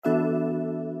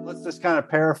Let's just kind of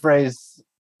paraphrase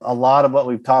a lot of what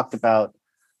we've talked about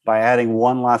by adding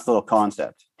one last little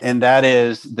concept. And that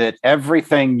is that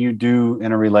everything you do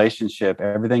in a relationship,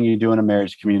 everything you do in a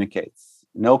marriage communicates.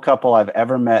 No couple I've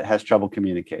ever met has trouble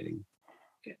communicating.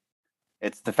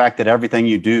 It's the fact that everything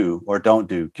you do or don't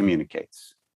do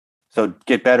communicates. So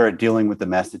get better at dealing with the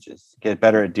messages. Get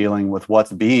better at dealing with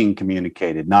what's being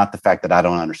communicated, not the fact that I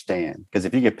don't understand. Because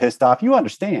if you get pissed off, you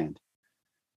understand.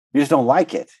 You just don't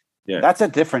like it. Yeah. That's a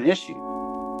different issue.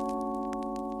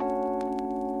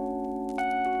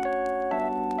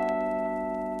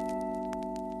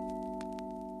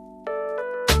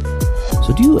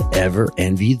 So do you ever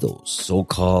envy those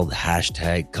so-called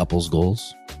hashtag couples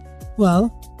goals?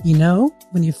 Well, you know,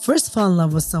 when you first fall in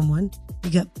love with someone, you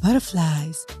get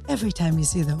butterflies every time you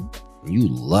see them. You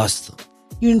lust them.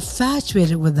 You're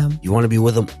infatuated with them. You want to be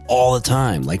with them all the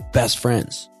time, like best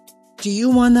friends. Do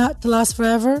you want that to last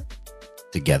forever?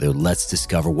 Together, let's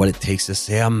discover what it takes to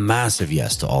say a massive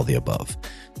yes to all the above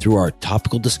through our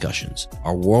topical discussions,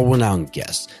 our world-renowned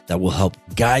guests that will help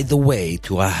guide the way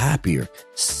to a happier,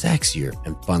 sexier,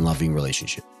 and fun-loving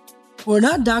relationship. We're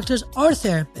not doctors or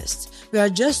therapists. We are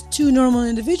just two normal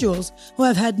individuals who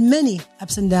have had many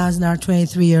ups and downs in our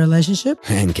 23-year relationship.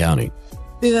 And counting.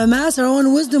 We've amassed our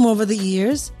own wisdom over the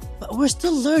years, but we're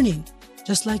still learning,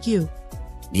 just like you.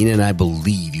 Nina and I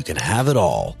believe you can have it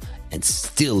all and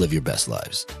still live your best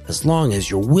lives, as long as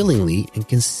you're willingly and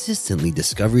consistently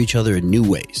discover each other in new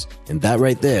ways. And that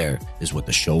right there is what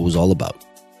the show is all about.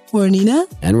 We're Nina.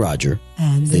 And Roger.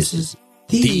 And this is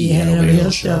The Head Over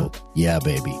Heels Show. Yeah,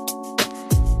 baby.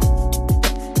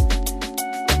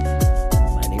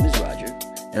 My name is Roger,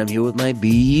 and I'm here with my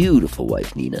beautiful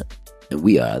wife, Nina. And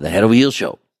we are The Head Over Heels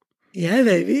Show. Yeah,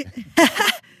 baby.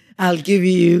 I'll give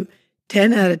you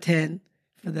 10 out of 10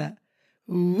 for that.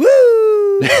 Woo!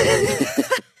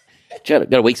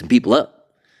 Gotta wake some people up.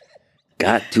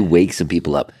 Got to wake some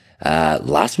people up.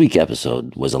 Last week's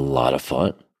episode was a lot of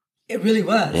fun. It really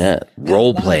was. Yeah.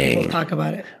 Role playing. Talk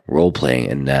about it. Role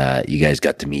playing. And you guys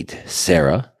got to meet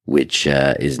Sarah, which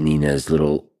is Nina's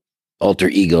little alter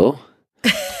ego.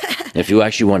 If you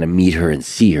actually want to meet her and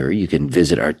see her, you can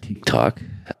visit our TikTok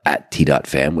at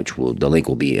t.fam, which the link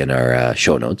will be in our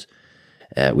show notes.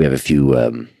 We have a few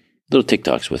little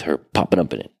TikToks with her popping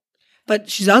up in it. But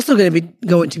she's also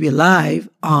going to be live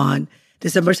on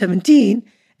December 17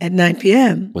 at 9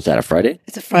 p.m. What's that, a Friday?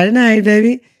 It's a Friday night,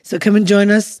 baby. So come and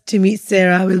join us to meet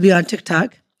Sarah. We'll be on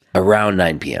TikTok. Around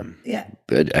 9 p.m. Yeah.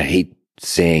 But I hate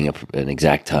saying an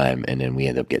exact time, and then we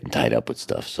end up getting tied up with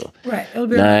stuff. So right. It'll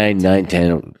be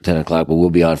 10 o'clock, but we'll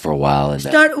be on for a while. And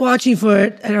start watching for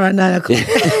it at around 9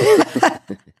 o'clock.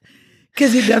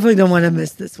 Because you definitely don't want to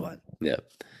miss this one. Yeah.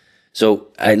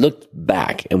 So I looked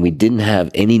back, and we didn't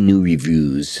have any new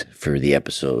reviews for the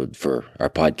episode for our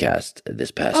podcast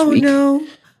this past week. No.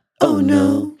 Oh,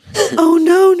 no. Oh,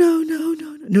 no, no, no, no,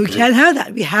 no. No, we can't have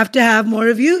that. We have to have more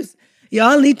reviews.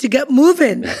 Y'all need to get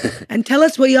moving and tell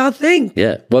us what y'all think.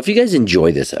 Yeah. Well, if you guys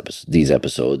enjoy these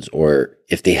episodes, or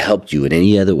if they helped you in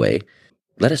any other way,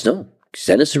 let us know.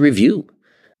 Send us a review.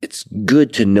 It's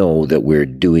good to know that we're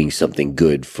doing something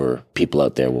good for people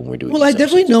out there when we're doing. Well, I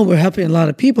definitely know we're helping a lot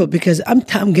of people because I'm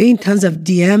getting tons of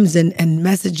DMs and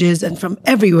messages and from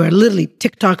everywhere, literally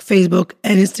TikTok, Facebook,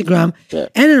 and Instagram,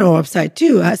 and on our website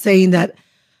too, saying that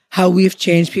how we've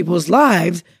changed people's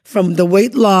lives from the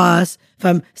weight loss,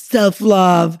 from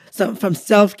self-love, from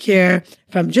self-care,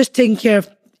 from just taking care of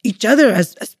each other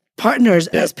as partners,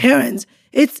 as parents.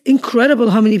 It's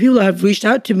incredible how many people have reached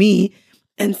out to me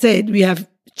and said we have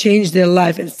changed their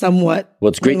life in somewhat. Well,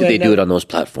 it's great that they do it on those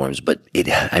platforms, but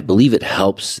I believe it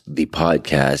helps the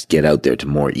podcast get out there to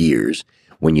more ears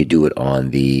when you do it on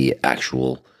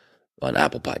on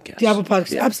Apple Podcasts. The Apple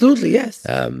Podcasts, absolutely, yes.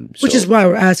 Which is why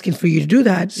we're asking for you to do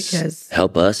that, because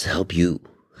help us help you.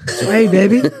 That's right,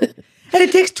 baby. And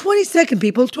it takes 20 seconds,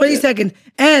 people, 20 seconds,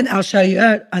 and I'll shout you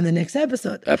out on the next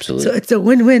episode. Absolutely. So it's a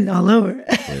win-win all over.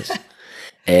 Yes.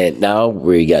 And now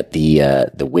we got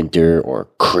the winter or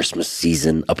Christmas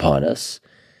season upon us.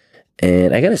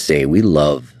 And I got to say, we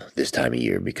love this time of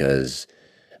year because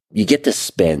you get to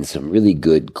spend some really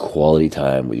good quality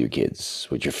time with your kids,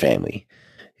 with your family.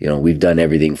 You know, we've done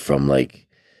everything from like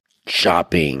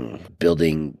shopping,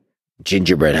 building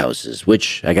gingerbread houses,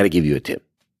 which I got to give you a tip.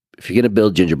 If you're going to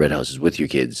build gingerbread houses with your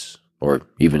kids, or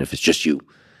even if it's just you,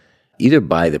 either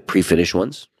buy the pre-finished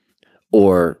ones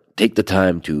or take the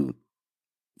time to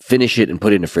finish it and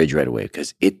put it in the fridge right away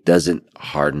because it doesn't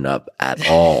harden up at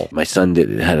all. My son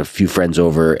had a few friends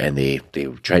over and they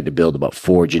tried to build about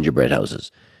 4 gingerbread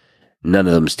houses. None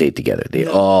of them stayed together. They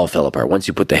all fell apart. Once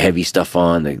you put the heavy stuff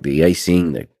on, the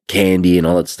icing, the candy and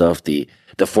all that stuff, the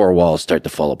the four walls start to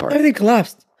fall apart. Everything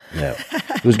collapsed. Yeah.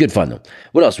 It was good fun though.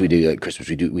 What else we do at Christmas?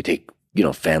 We take,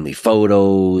 family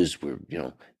photos, we're,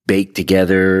 bake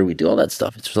together. We do all that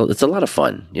stuff. It's a lot of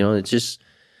fun. It's just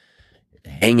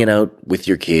hanging out with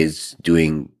your kids,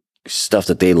 doing stuff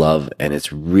that they love, and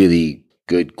it's really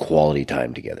good quality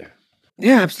time together.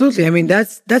 Yeah, absolutely. I mean,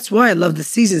 that's why I love the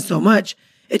season so much.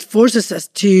 It forces us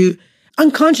to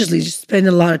unconsciously just spend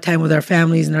a lot of time with our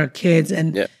families and our kids.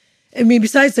 And Yeah. I mean,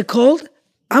 besides the cold,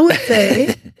 I would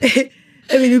say,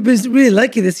 I mean, we've been really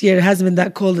lucky this year. It hasn't been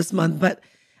that cold this month, but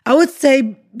I would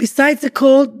say besides the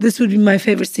cold, this would be my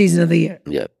favorite season of the year.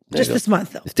 Yeah. Just this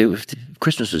month, though. If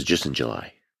Christmas was just in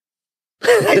July.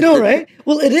 I know, right?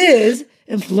 Well, it is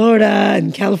in Florida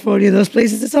and California, those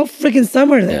places. It's all freaking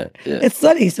summer there. Yeah. It's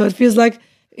sunny, so it feels like,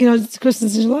 it's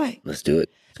Christmas in July. Let's do it.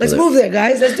 Let's move there,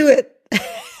 guys. Let's do it.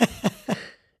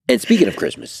 And speaking of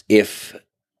Christmas, if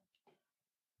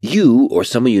you or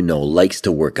someone you know likes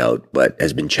to work out but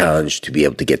has been challenged to be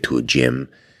able to get to a gym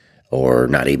or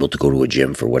not able to go to a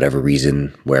gym for whatever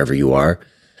reason, wherever you are,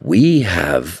 we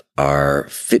have our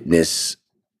fitness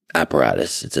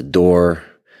apparatus. It's a door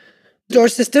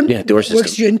System. Yeah, door system.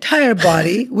 Works your entire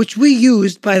body, which we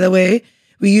used, by the way.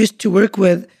 We used to work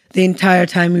with the entire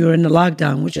time we were in the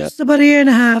lockdown, which is about a year and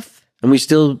a half. And we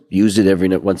still use it every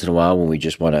once in a while when we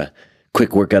just want a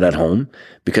quick workout at home,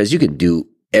 because you can do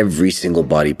every single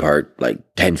body part like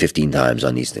 10, 15 times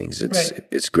on these things.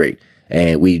 It's great.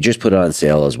 And we just put it on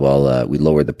sale as well. We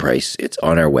lowered the price. It's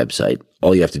on our website.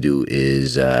 All you have to do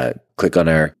is click on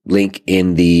our link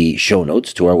in the show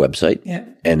notes to our website. Yeah.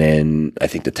 And then I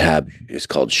think the tab is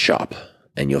called Shop.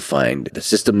 And you'll find the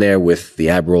system there with the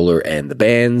ab roller and the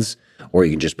bands, or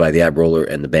you can just buy the ab roller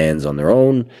and the bands on their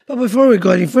own. But before we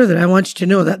go any further, I want you to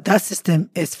know that system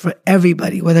is for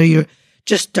everybody, whether you're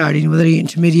just starting, whether you're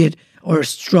intermediate or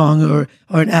strong or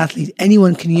an athlete.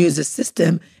 Anyone can use this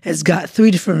system. It's got 3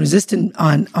 different resistance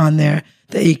on there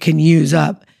that you can use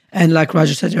up. And like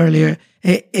Roger said earlier,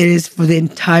 it is for the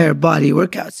entire body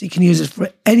workout. So you can use it for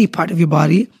any part of your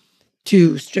body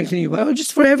to strengthen your body, or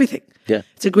just for everything. Yeah.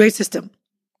 It's a great system.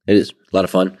 It is a lot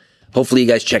of fun. Hopefully you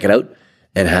guys check it out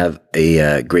and have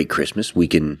a great Christmas.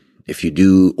 If you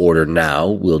do order now,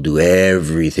 we'll do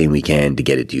everything we can to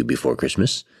get it to you before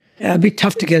Christmas. Yeah, it'd be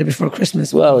tough to get it before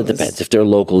Christmas. Well, it depends. If they're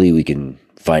locally, we can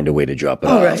find a way to drop it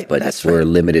off. Right. But if we're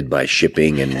limited by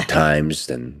shipping and times,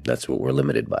 then that's what we're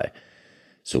limited by.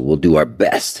 So we'll do our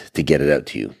best to get it out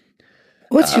to you.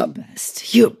 What's your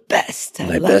best? Your best.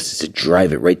 My best is to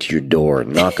drive it right to your door,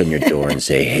 knock on your door and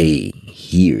say, hey,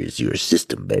 here's your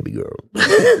system, baby girl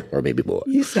or baby boy.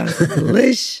 You sound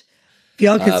delish. If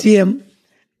y'all could see him.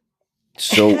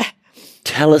 So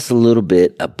tell us a little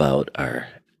bit about our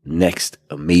next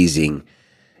amazing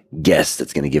guest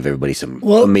that's going to give everybody some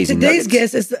amazing today's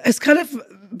nuggets. guest is kind of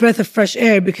breath of fresh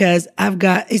air, because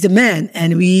he's a man,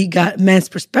 and we got man's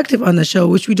perspective on the show,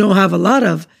 which we don't have a lot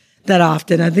of that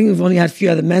often. I think we've only had a few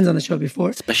other men on the show before.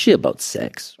 Especially about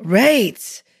sex.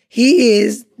 Right. He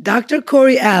is Dr.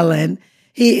 Corey Allen.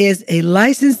 He is a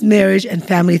licensed marriage and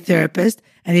family therapist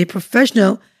and a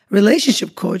professional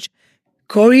relationship coach.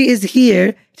 Corey is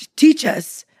here to teach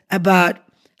us about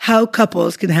how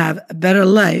couples can have a better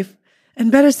life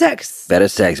and better sex. Better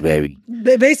sex, baby.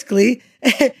 Basically,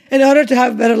 in order to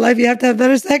have a better life, you have to have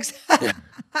better sex.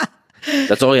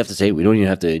 That's all you have to say. We don't even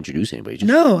have to introduce anybody. Just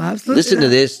No, absolutely listen not. to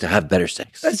this to have better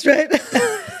sex. That's right.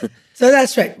 So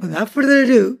that's right. Without further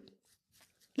ado,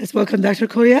 let's welcome Dr.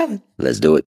 Corey Allen. Let's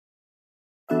do it.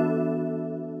 All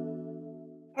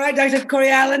right, Dr. Corey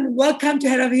Allen, welcome to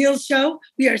Head Over Heels Show.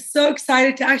 We are so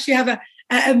excited to actually have a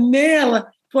male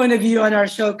point of view on our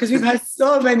show, because we've had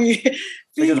so many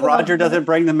Because Roger doesn't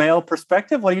bring the male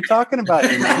perspective? What are you talking about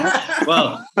here, man?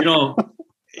 Well,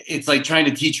 it's like trying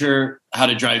to teach her how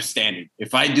to drive standard.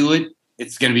 If I do it,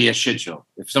 it's going to be a shit show.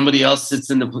 If somebody else sits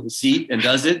in the seat and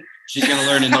does it, she's going to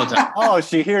learn in no time. Oh,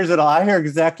 she hears it all. I hear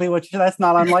exactly what that's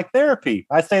not unlike therapy.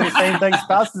 I say the same thing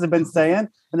spouses have been saying,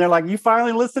 and they're like, you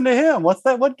finally listen to him. What's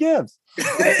that? What gives?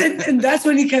 and that's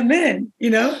when you come in,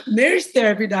 marriage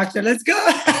therapy, doctor. Let's go.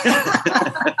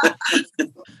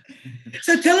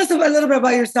 So tell us a little bit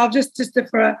about yourself, just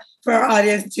for our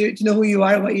audience to know who you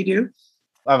are and what you do.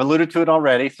 I've alluded to it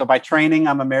already. So by training,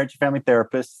 I'm a marriage and family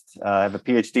therapist. I have a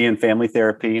PhD in family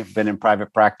therapy. I've been in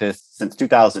private practice since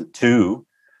 2002.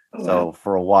 Oh, So wow.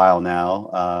 for a while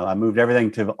now, I moved everything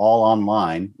to all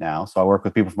online now. So I work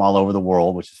with people from all over the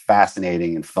world, which is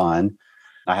fascinating and fun.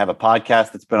 I have a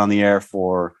podcast that's been on the air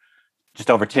for just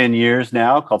over 10 years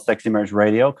now called Sexy Marriage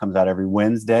Radio. Comes out every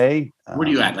Wednesday. What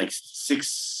are you at? Like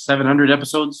 600-700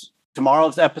 episodes?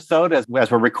 tomorrow's episode, as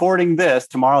we're recording this,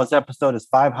 tomorrow's episode is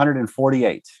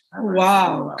 548.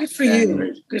 Wow. Good for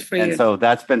you. Good for you. And so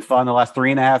that's been fun. The last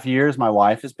 3.5 years, my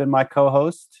wife has been my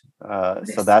co-host.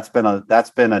 So that's been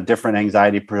a different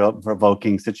anxiety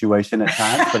provoking situation at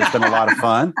times, but it's been a lot of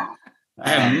fun. I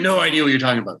have no idea what you're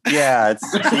talking about. Yeah,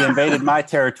 she invaded my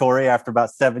territory after about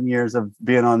 7 years of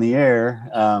being on the air.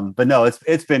 But no,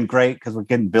 it's been great because we're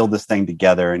getting to build this thing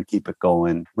together and keep it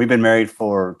going. We've been married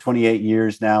for 28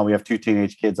 years now. We have 2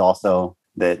 teenage kids also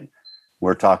that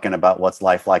we're talking about what's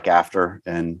life like after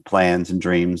and plans and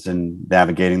dreams and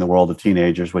navigating the world of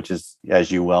teenagers, which is,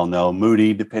 as you well know,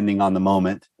 moody depending on the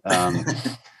moment.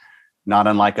 Not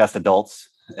unlike us adults.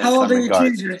 How old are your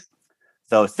teenagers?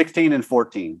 So 16 and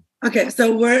 14. Okay,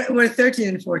 so we're 13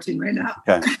 and 14 right now.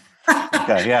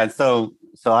 Okay, yeah. So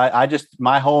I just,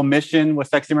 my whole mission with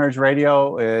Sexy Marriage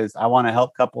Radio is I want to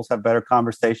help couples have better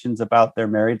conversations about their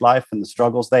married life and the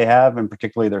struggles they have, and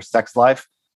particularly their sex life,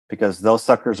 because those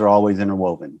suckers are always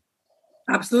interwoven.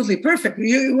 Absolutely perfect.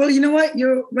 Well, you know what?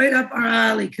 You're right up our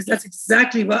alley, because that's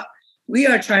exactly what we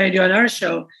are trying to do on our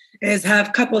show, is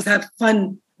have couples have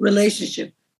fun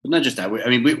relationship. But not just that.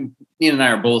 Me and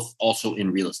I are both also in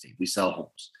real estate. We sell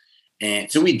homes.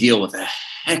 And so we deal with a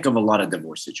heck of a lot of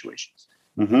divorce situations.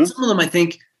 Mm-hmm. Some of them, I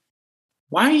think,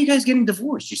 why are you guys getting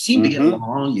divorced? You seem to get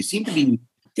along. You seem to be...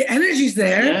 The energy's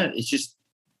there. Yeah, it's just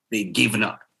they've given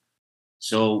up.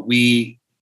 So we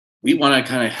want to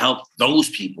kind of help those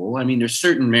people. I mean, there's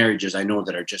certain marriages I know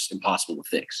that are just impossible to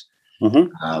fix.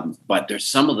 Mm-hmm. But there's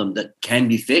some of them that can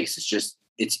be fixed.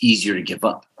 It's easier to give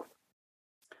up.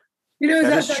 You know,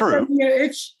 that's true.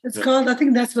 It's called, I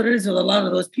think that's what it is with a lot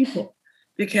of those people.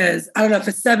 Because I don't know if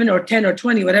it's 7 or 10 or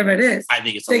 20, whatever it is. I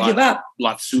think it's they give up a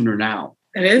lot sooner now.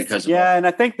 It is? Yeah, and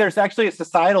I think there's actually a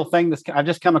societal thing. I've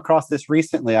just come across this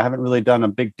recently. I haven't really done a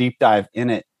big deep dive in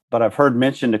it, but I've heard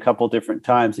mentioned a couple different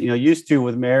times. You know, used to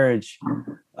with marriage,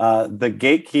 the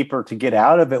gatekeeper to get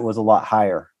out of it was a lot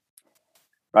higher,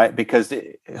 right? Because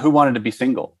who wanted to be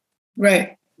single?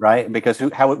 Right. Right? Because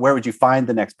where would you find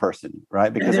the next person?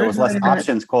 Right? Because there was less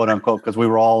options, quote unquote, because we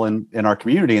were all in our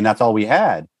community and that's all we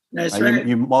had. That's right.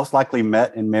 You most likely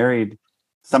met and married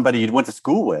somebody you went to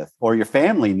school with or your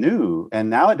family knew. And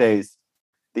nowadays,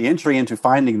 the entry into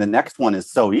finding the next one is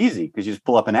so easy because you just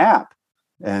pull up an app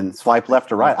and swipe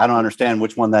left or right. I don't understand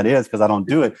which one that is because I don't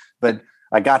do it, but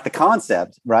I got the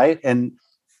concept, right?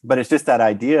 But it's just that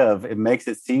idea of, it makes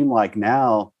it seem like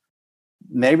now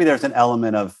maybe there's an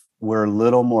element of we're a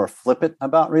little more flippant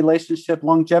about relationship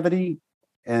longevity,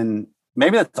 and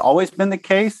maybe that's always been the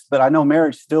case, but I know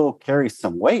marriage still carries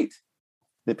some weight,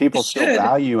 that people still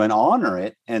value and honor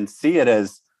it and see it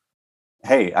as,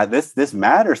 hey, this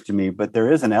matters to me. But there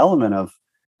is an element of,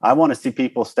 I want to see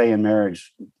people stay in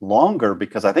marriage longer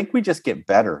because I think we just get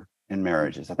better in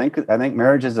marriages. I think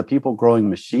marriage is a people growing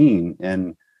machine.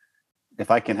 And if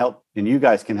I can help, and you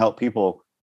guys can help people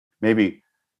maybe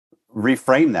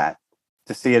reframe that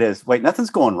to see it as, wait,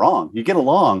 nothing's going wrong. You get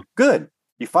along. Good.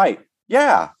 You fight.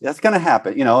 Yeah, that's going to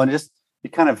happen, and just you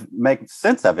kind of make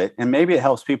sense of it. And maybe it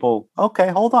helps people. Okay,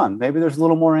 hold on. Maybe there's a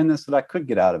little more in this that I could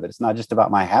get out of it. It's not just about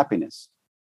my happiness.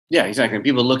 Yeah, exactly.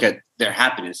 People look at their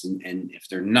happiness and if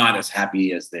they're not as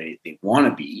happy as they want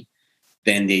to be,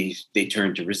 then they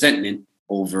turn to resentment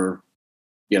over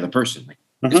the other person. Like,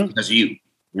 it's because of you,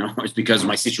 it's because of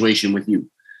my situation with you.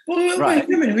 Well, right.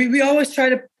 We always try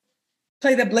to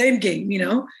play the blame game,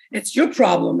 it's your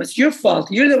problem. It's your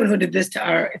fault. You're the one who did this to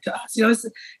us.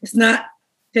 It's not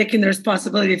taking the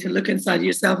responsibility to look inside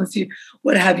yourself and see,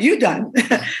 what have you done?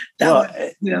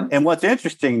 And what's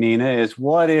interesting, Nina, is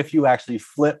what if you actually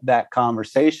flip that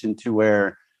conversation to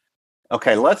where,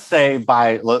 okay, let's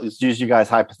use you guys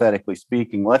hypothetically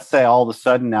speaking. Let's say all of a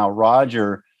sudden now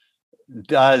Roger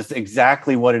does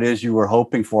exactly what it is you were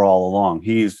hoping for all along.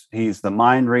 He's the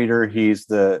mind reader. He's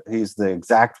the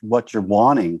exact what you're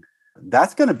wanting.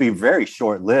 That's going to be very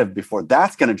short lived before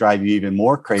that's going to drive you even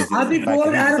more crazy. I'll be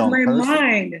bored out of my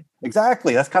mind.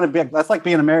 Exactly. That's like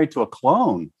being married to a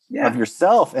clone of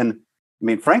yourself. And I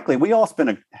mean, frankly, we all spend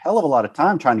a hell of a lot of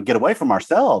time trying to get away from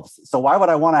ourselves. So why would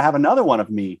I want to have another one of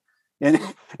me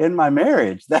in my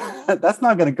marriage? That's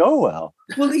not going to go well.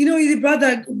 Well, you brought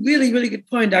that really, really good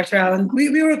point, Dr. Allen.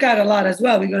 We work out a lot as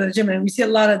well. We go to the gym and we see a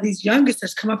lot of these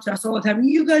youngsters come up to us all the time.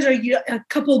 You guys are a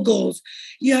couple goals.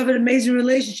 You have an amazing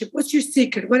relationship. What's your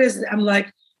secret? What is it? I'm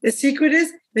like, the secret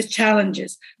is the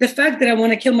challenges. The fact that I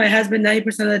want to kill my husband 90%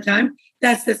 of the time,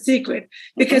 that's the secret.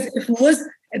 Because if it was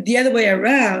the other way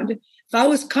around, if I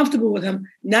was comfortable with him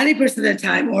 90% of the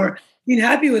time or being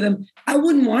happy with him, I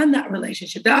wouldn't want that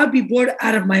relationship. That would be bored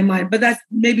out of my mind. But that's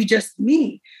maybe just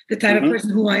me, the type of person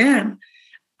who I am.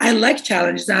 I like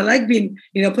challenges. I like being,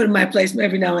 put in my place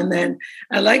every now and then.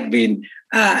 I like being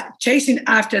chasing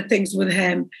after things with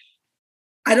him.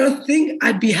 I don't think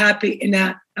I'd be happy in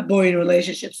a boring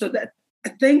relationship. So that I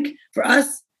think for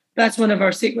us, that's one of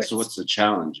our secrets. So what's the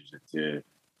challenge? Is it to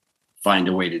find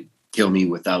a way to kill me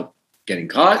without getting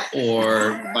caught,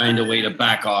 or find a way to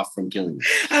back off from killing me?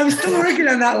 I'm still working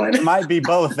on that one. It might be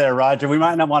both there, Roger. We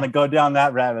might not want to go down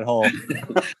that rabbit hole.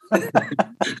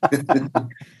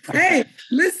 Hey,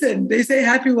 listen, they say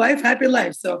happy wife, happy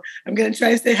life. So I'm going to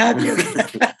try to stay happy.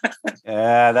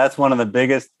 Yeah, that's one of the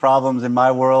biggest problems in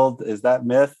my world is that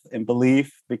myth and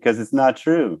belief, because it's not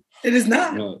true. It is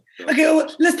not. No. Okay,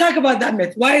 well, let's talk about that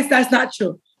myth. Why is that not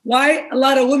true? Why a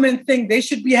lot of women think they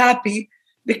should be happy,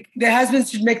 their husbands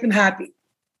should make them happy?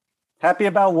 Happy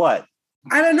about what?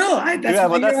 I don't know.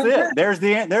 That's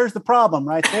it. There's the problem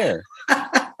right there.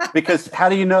 Because how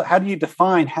do you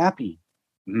define happy?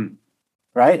 Mm-hmm.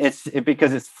 Right?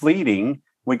 Because it's fleeting.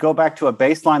 We go back to a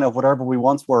baseline of whatever we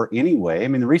once were anyway. I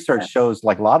mean, the research shows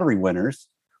like lottery winners,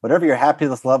 whatever your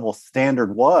happiness level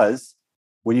standard was,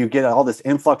 when you get all this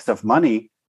influx of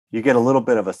money, you get a little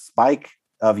bit of a spike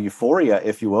of euphoria,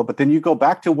 if you will, but then you go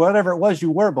back to whatever it was you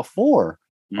were before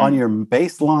on your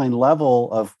baseline level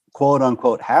of quote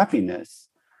unquote happiness.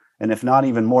 And if not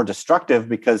even more destructive,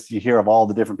 because you hear of all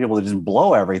the different people that just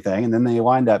blow everything and then they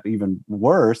wind up even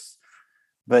worse.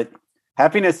 But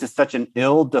happiness is such an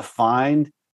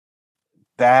ill-defined,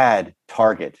 bad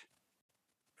target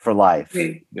for life.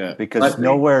 Yeah. Because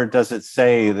nowhere does it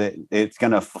say that it's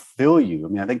going to fulfill you. I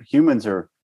mean, I think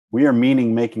we are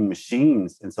meaning-making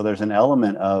machines. And so there's an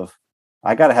element of,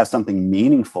 I got to have something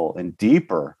meaningful and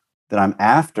deeper that I'm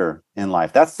after in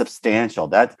life. That's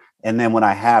substantial. And then when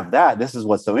I have that, this is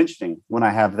what's so interesting. When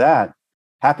I have that,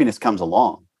 happiness comes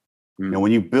along.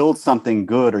 When you build something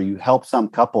good or you help some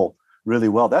couple really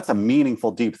well, that's a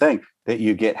meaningful, deep thing that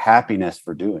you get happiness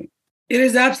for doing. It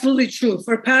is absolutely true.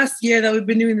 For past year that we've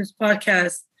been doing this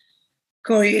podcast,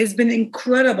 Corey, it's been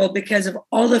incredible because of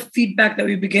all the feedback that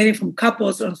we've been getting from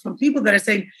couples or from people that are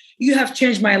saying, you have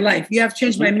changed my life. You have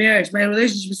changed my marriage. My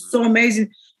relationship is so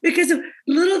amazing because of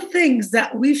little things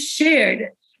that we've shared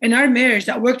in our marriage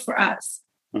that worked for us,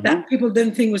 that people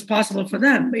didn't think was possible for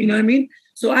them. You know what I mean?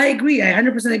 So I agree. I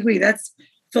 100% agree. That's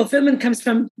fulfillment comes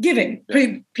from giving,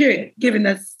 period. Giving,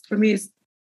 that's for me is.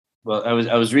 Well,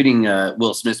 I was reading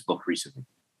Will Smith's book recently.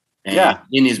 And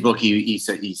in his book, he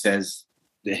says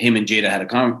that him and Jada had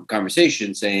a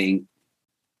conversation saying,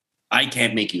 I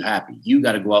can't make you happy. You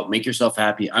got to go out, make yourself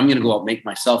happy. I'm going to go out, make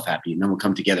myself happy, and then we'll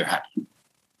come together happy.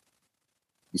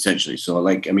 Essentially. So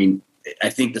I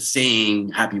think the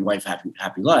saying happy wife,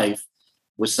 happy life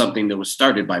was something that was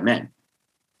started by men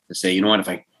to say, you know what, if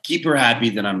I keep her happy,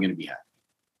 then I'm going to be happy.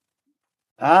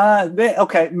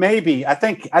 Okay, maybe. I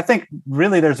think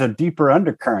really there's a deeper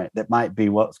undercurrent that might be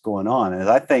what's going on. And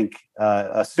I think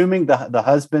assuming the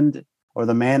husband or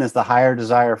the man is the higher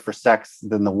desire for sex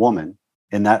than the woman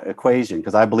in that equation,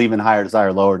 because I believe in higher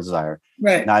desire, lower desire.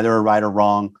 Right. Neither are right or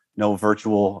wrong, no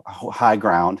virtual high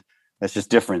ground. That's just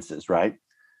differences, right?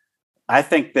 I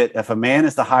think that if a man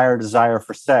is the higher desire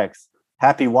for sex,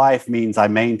 happy wife means I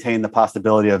maintain the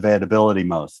possibility of availability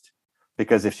most.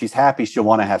 Because if she's happy, she'll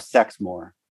want to have sex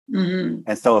more. Mm-hmm.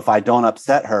 And so if I don't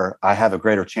upset her, I have a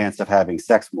greater chance of having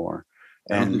sex more.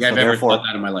 I don't think I've ever thought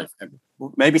that in my life. Ever.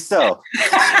 Maybe so.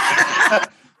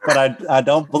 But I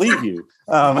don't believe you.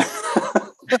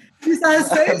 You saw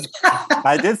his face?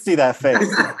 I did see that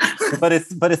face. But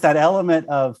it's that element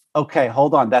of, okay,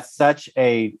 hold on. That's such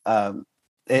a,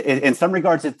 in some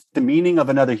regards, it's the meaning of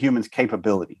another human's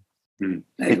capability.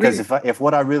 Because if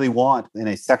what I really want in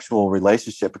a sexual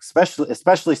relationship,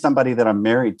 especially somebody that I'm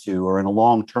married to or in a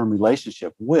long-term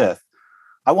relationship with,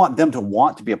 I want them to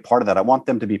want to be a part of that. I want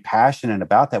them to be passionate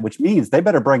about that, which means they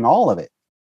better bring all of it.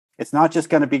 It's not just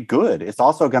going to be good. It's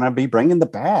also going to be bringing the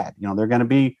bad. They're going to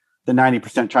be the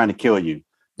 90% trying to kill you,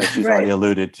 as she's already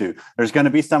alluded to. There's going to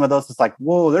be some of those that's like,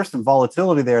 whoa, there's some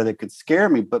volatility there that could scare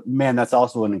me. But man, that's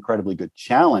also an incredibly good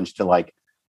challenge to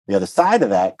the other side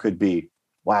of that could be,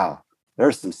 wow,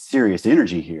 there's some serious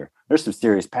energy here. There's some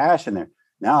serious passion there.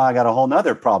 Now I got a whole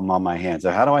nother problem on my hands.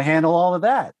 So how do I handle all of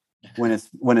that when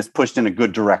it's pushed in a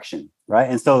good direction, right?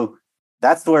 And so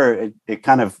that's where it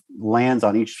kind of lands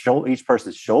on each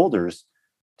person's shoulders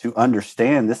to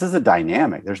understand this is a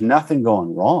dynamic. There's nothing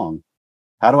going wrong.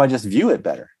 How do I just view it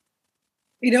better?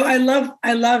 I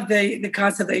love the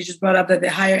concept that you just brought up, that the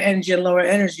higher energy and lower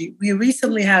energy. We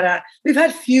recently we've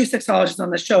had few sexologists on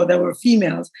the show that were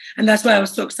females. And that's why I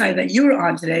was so excited that you were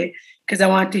on today, because I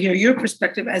wanted to hear your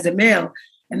perspective as a male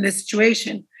in this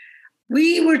situation.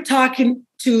 We were talking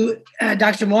to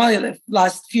Dr. Moali the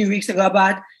last few weeks ago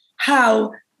about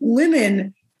how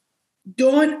women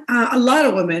don't, a lot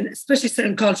of women, especially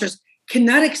certain cultures,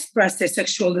 cannot express their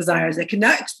sexual desires. They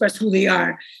cannot express who they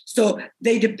are. So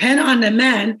they depend on the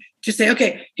man to say,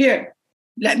 okay, here,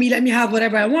 let me have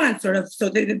whatever I want, sort of. So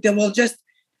they will just,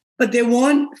 but they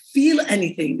won't feel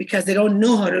anything because they don't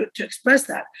know how to express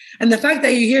that. And the fact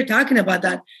that you're here talking about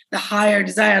that, the higher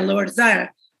desire, lower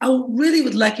desire, I really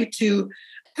would like you to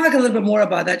talk a little bit more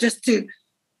about that, just to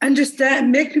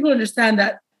understand, make people understand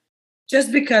that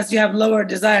just because you have lower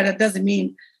desire, that doesn't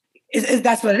mean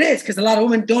that's what it is. Because a lot of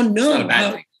women don't know. It's not a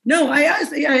bad thing. No,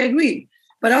 I agree.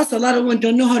 But also a lot of women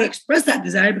don't know how to express that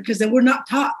desire because they were not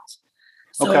taught.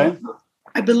 So Okay.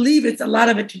 I believe it's a lot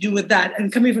of it to do with that.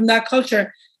 And coming from that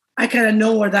culture, I kind of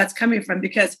know where that's coming from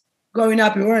because growing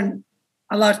up, we weren't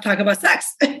allowed to talk about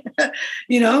sex,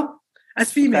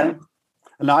 as female. Okay.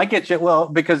 No, I get you. Well,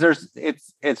 because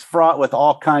it's fraught with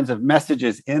all kinds of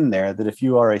messages in there that if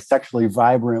you are a sexually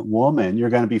vibrant woman, you're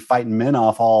going to be fighting men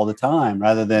off all the time,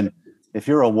 rather than if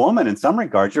you're a woman in some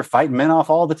regards, you're fighting men off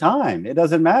all the time. It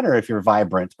doesn't matter if you're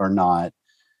vibrant or not,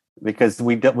 because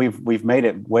we've made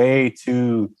it way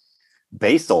too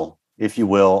basal, if you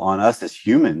will, on us as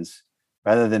humans,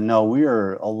 rather than no, we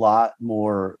are a lot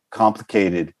more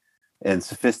complicated and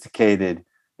sophisticated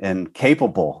and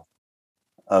capable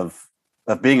of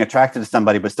being attracted to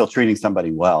somebody, but still treating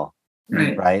somebody well.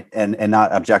 Right. And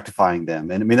not objectifying them.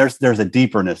 And I mean, there's a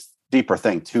deeper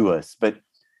thing to us, but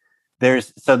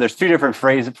there's two different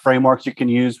frameworks you can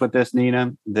use with this,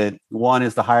 Nina. That one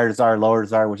is the higher desire, lower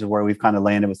desire, which is where we've kind of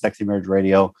landed with Sexy Marriage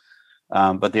Radio.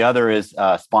 But the other is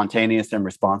spontaneous and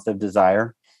responsive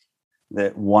desire.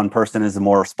 That one person is a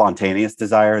more spontaneous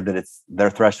desire, that it's their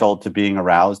threshold to being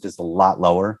aroused is a lot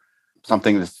lower.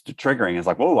 Something that's triggering is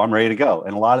like, whoa, I'm ready to go.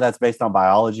 And a lot of that's based on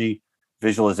biology,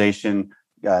 visualization,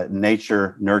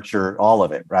 nature, nurture, all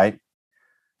of it, right?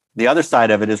 The other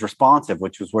side of it is responsive,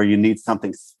 which is where you need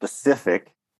something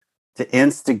specific to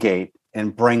instigate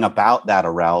and bring about that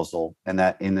arousal, and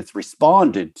it's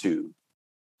responded to.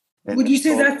 And would you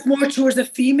say that's more towards a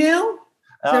female?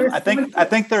 I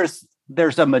think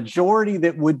there's a majority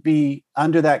that would be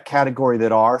under that category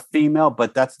that are female,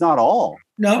 but that's not all.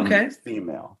 No, okay. It's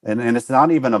female. And it's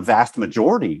not even a vast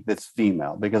majority that's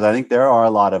female, because I think there are a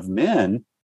lot of men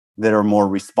that are more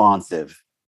responsive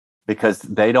because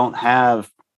they don't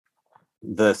have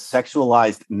the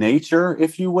sexualized nature,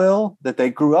 if you will, that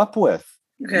they grew up with,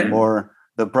 or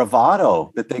the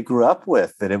bravado that they grew up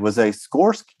with, that it was a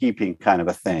scorekeeping kind of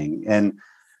a thing. And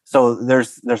so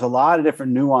there's a lot of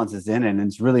different nuances in it, and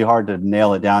it's really hard to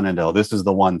nail it down into, this is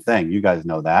the one thing. You guys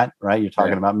know that, right? You're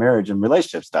talking about marriage and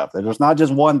relationship stuff. There's not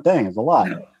just one thing. It's a lot.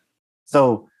 No.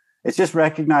 So it's just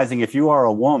recognizing if you are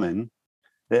a woman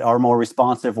that are more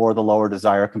responsive or the lower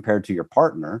desire compared to your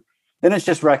partner, then it's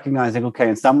just recognizing, okay,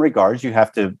 in some regards, you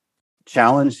have to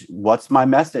challenge, what's my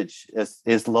message?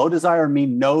 Is low desire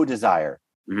mean no desire?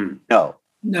 Mm-hmm.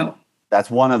 No. That's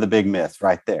one of the big myths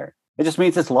right there. It just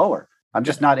means it's lower. I'm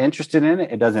just not interested in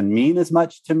it. It doesn't mean as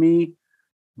much to me.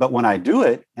 But when I do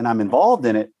it and I'm involved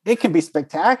in it, it can be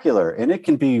spectacular and it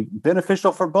can be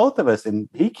beneficial for both of us. And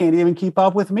he can't even keep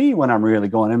up with me when I'm really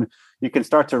going. And you can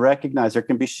start to recognize there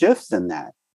can be shifts in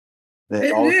that.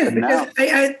 It is,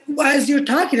 because as you're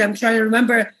talking, I'm trying to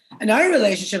remember in our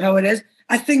relationship how it is.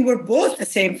 I think we're both the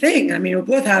same thing. I mean, we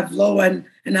both have low and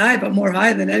high, but more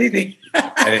high than anything.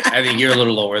 I think you're a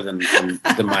little lower than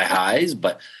my highs,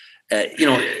 but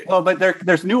Well, but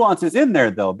there's nuances in there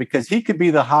though, because he could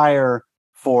be the higher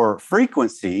for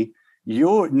frequency.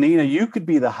 Nina, you could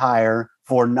be the higher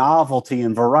for novelty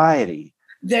and variety.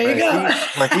 There you go.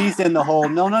 Where he's in the whole,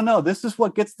 no, this is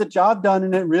what gets the job done,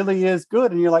 and it really is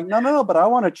good. And you're like, no, but I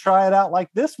want to try it out like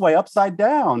this way, upside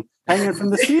down, hanging from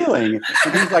the ceiling.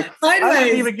 And he's like, I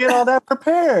didn't even get all that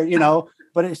prepared,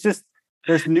 But it's just,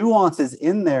 there's nuances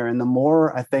in there. And the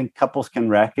more I think couples can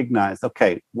recognize,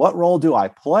 okay, what role do I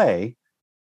play?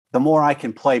 The more I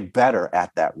can play better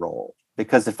at that role.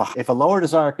 Because if a lower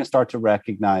desire can start to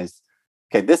recognize,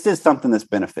 okay, this is something that's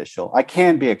beneficial. I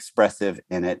can be expressive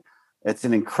in it. It's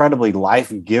an incredibly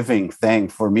life-giving thing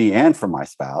for me and for my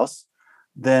spouse.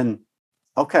 Then,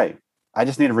 okay, I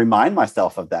just need to remind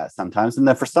myself of that sometimes. And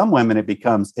then for some women,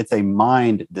 it's a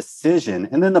mind decision,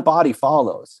 and then the body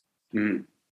follows. Mm.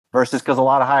 Versus because a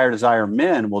lot of higher desire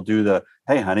men will do the,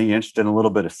 hey, honey, you interested in a little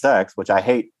bit of sex, which I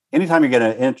hate. Anytime you're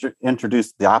going to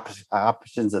introduce the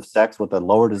options of sex with a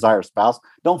lower desire spouse,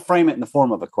 don't frame it in the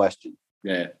form of a question.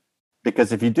 Yeah.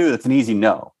 Because if you do, it's an easy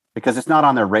no, because it's not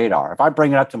on their radar. If I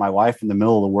bring it up to my wife in the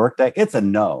middle of the workday, it's a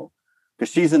no,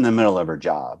 because she's in the middle of her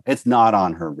job. It's not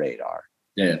on her radar.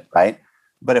 Yeah. Right.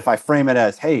 But if I frame it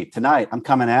as, hey, tonight I'm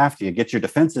coming after you, get your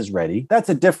defenses ready, that's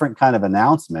a different kind of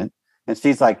announcement. And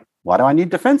she's like, why do I need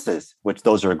defenses? Which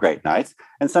those are great nights.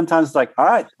 And sometimes it's like, all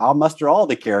right, I'll muster all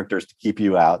the characters to keep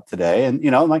you out today. And,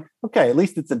 I'm like, okay, at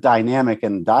least it's a dynamic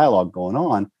and dialogue going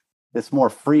on. It's more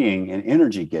freeing and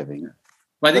energy giving.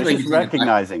 Well, I think just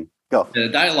recognizing. Go. The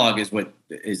dialogue is what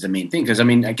is the main thing. Because,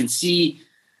 I can see,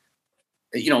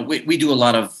 we do a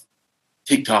lot of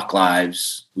TikTok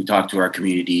lives. We talk to our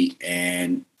community.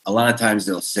 And a lot of times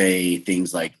they'll say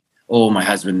things like, oh, my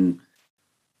husband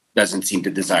doesn't seem to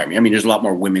desire me. There's a lot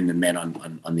more women than men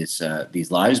on this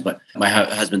these lives, but my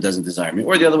husband doesn't desire me.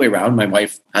 Or the other way around, my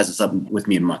wife hasn't slept with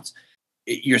me in months.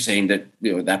 You're saying that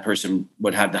that person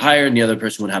would have the higher and the other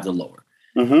person would have the lower.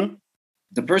 Mm-hmm.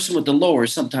 The person with the lower,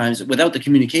 sometimes without the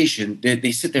communication,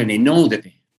 they sit there and they know that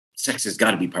sex has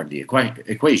got to be part of the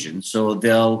equation. So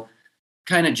they'll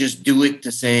kind of just do it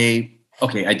to say,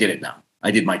 okay, I did it now.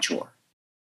 I did my chore.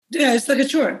 Yeah, it's like a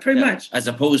chore, pretty much. As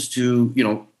opposed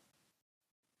to,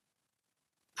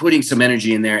 putting some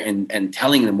energy in there and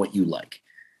telling them what you like.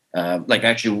 Like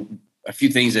actually a few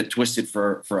things that twisted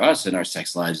for us in our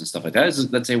sex lives and stuff like that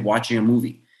is, let's say, watching a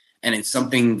movie and it's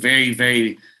something very,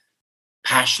 very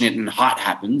passionate and hot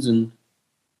happens. And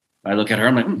I look at her,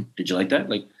 I'm like, did you like that?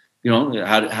 Like,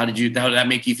 how did that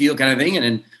make you feel, kind of thing? And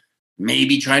then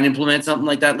maybe try and implement something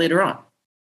like that later on.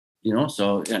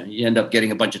 So you end up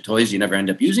getting a bunch of toys you never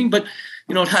end up using, but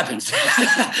it happens.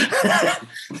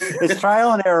 It's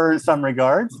trial and error in some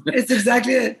regards. It's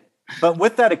exactly it. But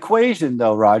with that equation,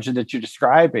 though, Roger, that you're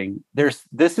describing,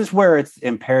 this is where it's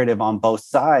imperative on both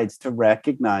sides to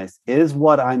recognize, is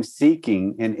what I'm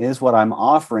seeking and is what I'm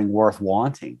offering worth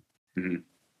wanting? Mm-hmm.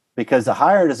 Because the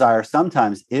higher desire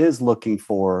sometimes is looking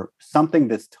for something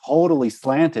that's totally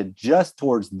slanted just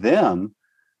towards them.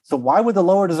 So why would the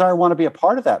lower desire want to be a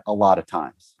part of that a lot of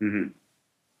times? Mm-hmm.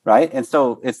 Right. And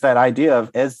so it's that idea of,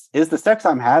 is the sex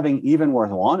I'm having even worth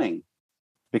wanting?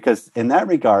 Because in that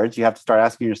regard, you have to start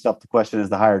asking yourself the question, is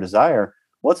the higher desire,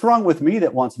 what's wrong with me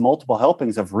that wants multiple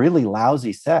helpings of really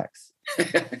lousy sex?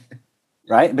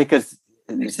 Right. Because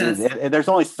there's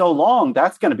only so long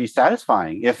that's going to be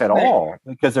satisfying, if at all,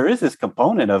 because there is this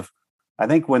component of, I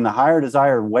think when the higher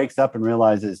desire wakes up and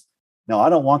realizes, no, I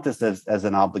don't want this as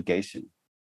an obligation.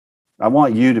 I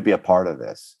want you to be a part of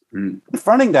this. Mm.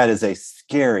 Confronting that is a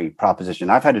scary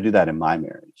proposition. I've had to do that in my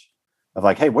marriage of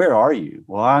like, hey, where are you?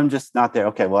 Well, I'm just not there.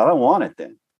 Okay, well, I don't want it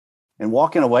then. And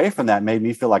walking away from that made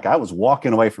me feel like I was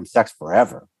walking away from sex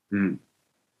forever. Mm.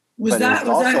 Was that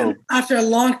after a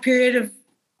long period of,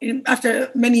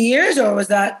 after many years, or was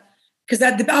that, because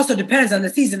that also depends on the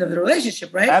season of the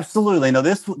relationship, right? Absolutely. No,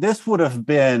 this would have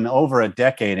been over a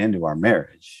decade into our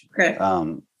marriage. Okay.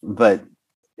 But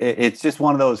it's just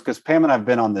one of those, because Pam and I have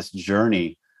been on this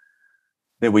journey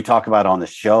that we talk about on the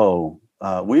show.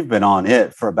 We've been on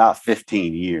it for about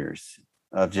 15 years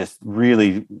of just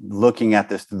really looking at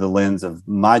this through the lens of,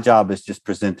 my job is just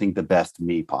presenting the best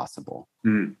me possible,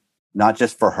 not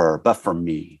just for her, but for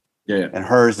me. Yeah. And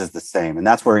hers is the same. And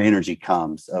that's where energy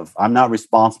comes of, I'm not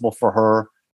responsible for her.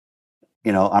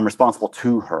 I'm responsible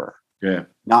to her,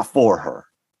 not for her.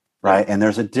 Right. And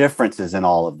there's a differences in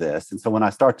all of this. And so when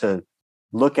I start to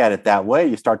look at it that way,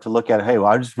 you start to look at it, hey,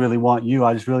 well, I just really want you.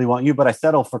 I just really want you, but I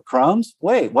settle for crumbs.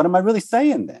 Wait, what am I really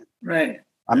saying then? Right.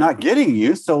 I'm not getting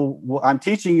you. So I'm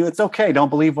teaching you it's okay. Don't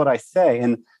believe what I say.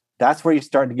 And that's where you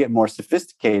start to get more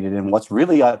sophisticated in what's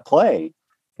really at play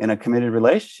in a committed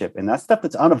relationship. And that's stuff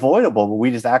that's unavoidable, but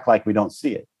we just act like we don't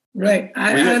see it. Right.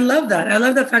 I love that. I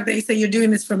love the fact that you say you're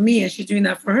doing this for me and she's doing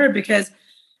that for her, because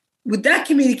with that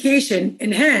communication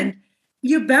in hand,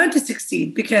 you're bound to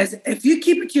succeed. Because if you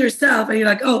keep it to yourself and you're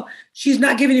like, oh, she's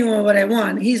not giving me what I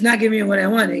want, he's not giving me what I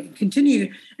want, it can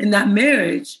continue in that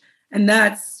marriage. And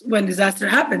that's when disaster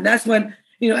happened. That's when,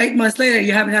 8 months later,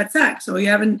 you haven't had sex, or you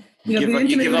haven't, been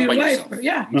intimate with your wife.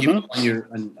 Yeah. You give up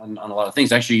on a lot of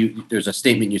things. Actually, there's a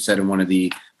statement you said in one of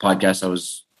the podcasts I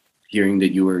was hearing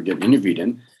that you were getting interviewed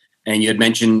in. And you had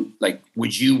mentioned, like,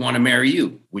 would you want to marry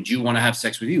you? Would you want to have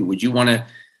sex with you? Would you want to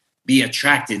be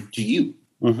attracted to you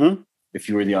if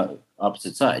you were the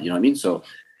opposite side? You know what I mean? So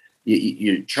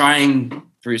you're trying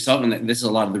for yourself. And this is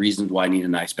a lot of the reasons why Nina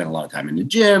and I spend a lot of time in the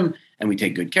gym and we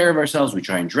take good care of ourselves. We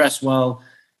try and dress well,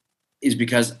 is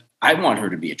because I want her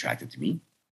to be attracted to me,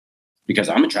 because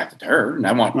I'm attracted to her. And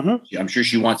I'm sure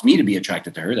she wants me to be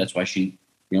attracted to her. That's why she,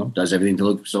 does everything to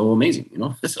look so amazing,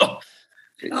 so.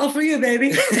 All for you,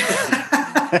 baby.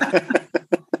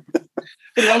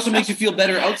 But it also makes you feel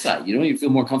better outside. You feel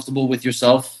more comfortable with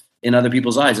yourself in other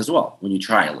people's eyes as well when you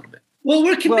try a little bit. Well,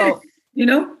 we're committed,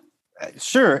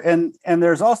 Sure. And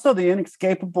there's also the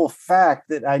inescapable fact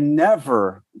that I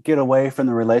never get away from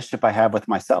the relationship I have with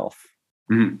myself.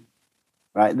 Mm-hmm.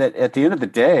 Right. That at the end of the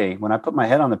day, when I put my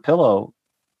head on the pillow,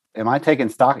 am I taking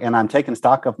stock, and I'm taking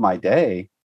stock of my day,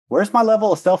 where's my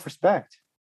level of self-respect?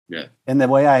 Yeah. And the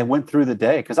way I went through the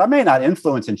day, because I may not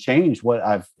influence and change what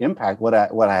I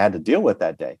had to deal with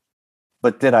that day,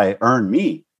 but did I earn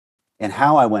me and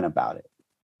how I went about it?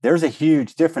 There's a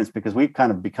huge difference, because we've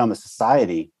kind of become a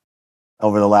society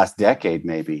over the last decade,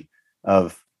 maybe,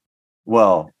 of,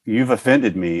 well, you've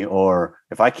offended me, or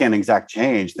if I can't exact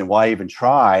change, then why even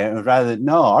try? And rather than,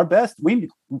 no, our best,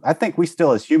 I think we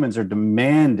still as humans are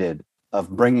demanded of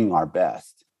bringing our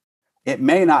best. It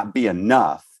may not be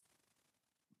enough,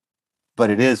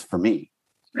 but it is for me.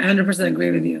 I 100%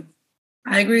 agree with you.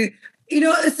 I agree.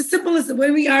 It's as simple as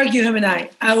when we argue, him and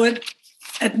I would,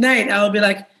 at night, I would be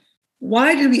like,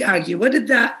 why did we argue? How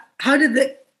did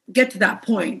that get to that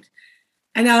point?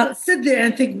 And I'll sit there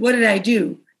and think, what did I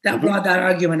do that brought that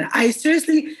argument? I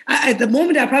seriously, at the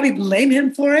moment, I probably blame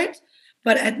him for it.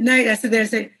 But at night, I sit there and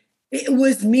say, it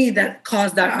was me that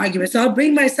caused that argument. So I'll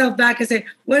bring myself back and say,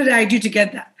 what did I do to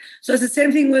get that? So it's the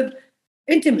same thing with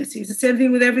intimacy. It's the same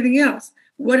thing with everything else.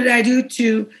 What did I do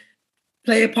to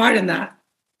play a part in that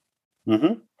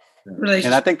relationship?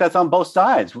 And I think that's on both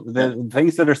sides. The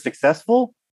things that are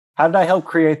successful, how did I help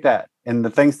create that? And the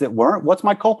things that weren't, what's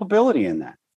my culpability in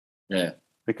that? Yeah.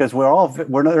 Because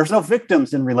there's no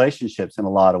victims in relationships in a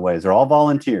lot of ways. They're all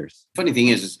volunteers. Funny thing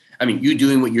is, you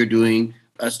doing what you're doing,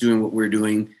 us doing what we're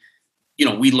doing,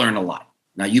 we learn a lot.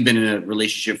 Now, you've been in a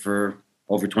relationship for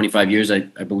over 25 years, I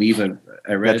believe.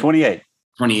 I read. Yeah, 28.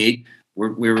 28.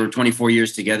 We were 24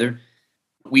 years together.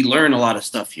 We learn a lot of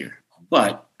stuff here.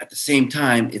 But at the same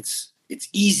time, it's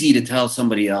easy to tell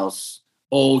somebody else,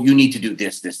 oh, you need to do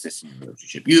this in your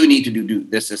relationship. You need to do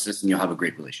this, and you'll have a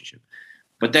great relationship.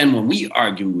 But then when we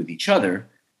argue with each other,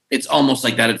 it's almost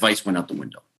like that advice went out the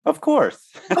window. Of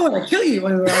course. I want to kill you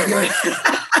when we were arguing.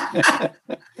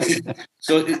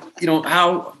 So,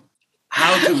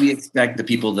 how do we expect the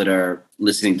people that are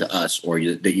listening to us, or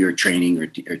that you're training or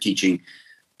teaching,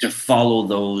 to follow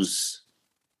those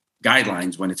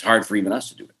guidelines when it's hard for even us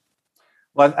to do it?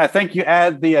 Well, I think you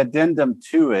add the addendum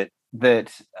to it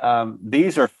that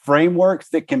these are frameworks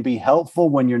that can be helpful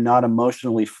when you're not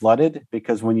emotionally flooded,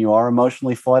 because when you are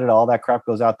emotionally flooded, all that crap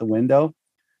goes out the window,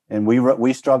 and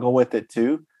we struggle with it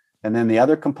too. And then the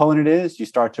other component is you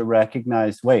start to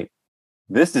recognize, wait,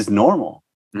 this is normal.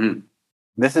 Mm.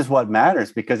 This is what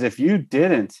matters. Because if you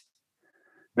didn't,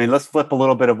 let's flip a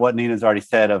little bit of what Nina's already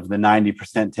said of the 90%,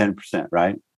 10%,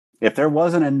 right? If there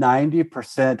wasn't a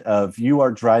 90% of you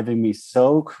are driving me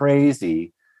so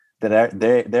crazy that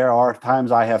there are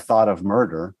times I have thought of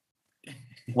murder,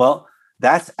 well,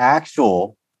 that's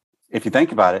actual, if you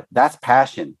think about it, that's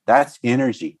passion, that's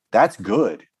energy, that's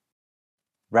good.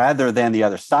 Rather than the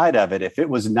other side of it, if it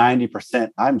was 90%,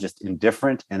 I'm just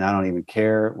indifferent and I don't even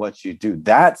care what you do.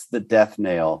 That's the death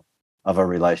nail of a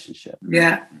relationship.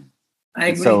 Yeah, I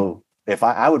agree. So if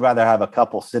I would rather have a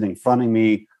couple sitting fronting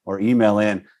me or email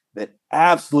in that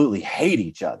absolutely hate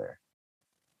each other.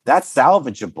 That's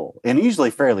salvageable and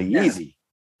usually fairly easy.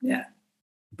 Yeah.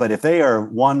 But if they are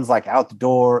ones like out the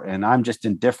door and I'm just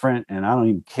indifferent and I don't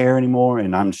even care anymore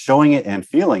and I'm showing it and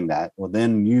feeling that, well,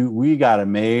 then we got a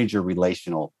major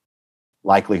relational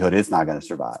likelihood it's not going to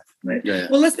survive. Right. Yeah.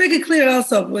 Well, let's make it clear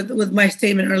also with my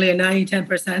statement earlier,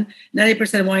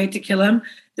 90% wanting to kill him.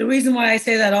 The reason why I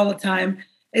say that all the time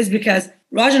is because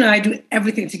Raj and I do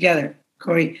everything together,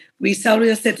 Corey. We sell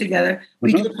real estate together.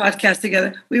 We do a podcast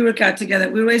together. We work out together.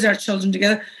 We raise our children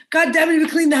together. God damn it, we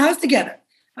clean the house together.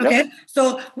 Okay. Yep.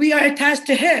 So we are attached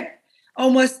to him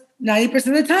almost 90%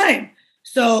 of the time.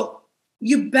 So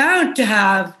you're bound to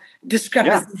have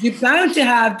discrepancies. Yeah. You're bound to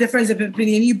have difference of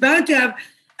opinion. You're bound to have,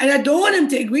 and I don't want him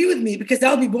to agree with me because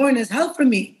that would be boring as hell for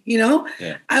me.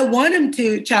 Yeah. I want him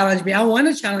to challenge me. I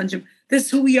want to challenge him. This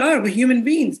is who we are. We're human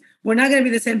beings. We're not going to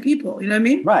be the same people. You know what I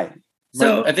mean? Right.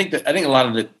 So I think a lot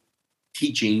of the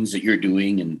teachings that you're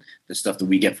doing and the stuff that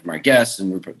we get from our guests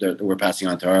and we're passing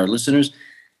on to our listeners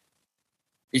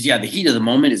is, the heat of the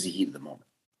moment is the heat of the moment.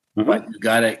 Mm-hmm. But you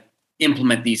got to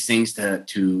implement these things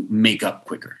to make up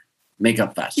quicker, make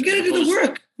up faster. You got to do the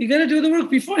work. You got to do the work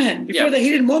beforehand, before the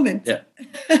heated moment. Yeah.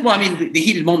 Well, I mean, the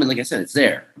heated moment, like I said, it's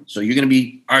there. So you're going to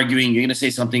be arguing. You're going to say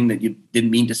something that you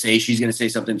didn't mean to say. She's going to say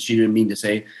something she didn't mean to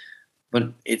say.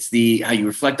 But it's how you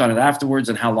reflect on it afterwards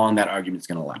and how long that argument's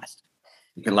going to last.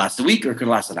 It could last a week or it could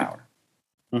last an hour.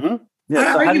 Mm-hmm.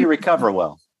 Yeah. So how do you recover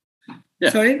well? Yeah.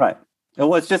 Sorry? Right.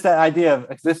 Well, it's just that idea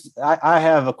of this. I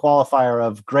have a qualifier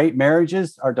of great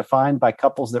marriages are defined by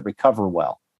couples that recover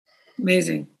well.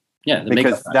 Amazing. Yeah.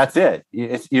 Because that's it.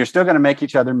 You're still going to make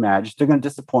each other mad. You're still going to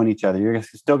disappoint each other. You're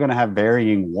still going to have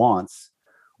varying wants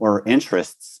or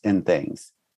interests in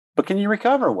things. But can you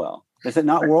recover well? Is it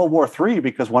not World War III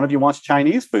because one of you wants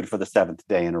Chinese food for the 7th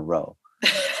day in a row?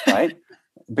 Right?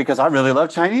 Because I really love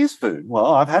Chinese food. Well,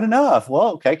 I've had enough.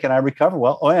 Well, okay, can I recover?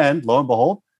 Well, and lo and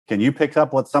behold, can you pick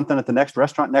up something at the next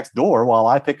restaurant next door while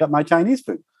I pick up my Chinese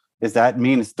food? Does that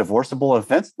mean it's divorceable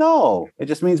offense? No, it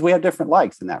just means we have different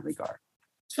likes in that regard.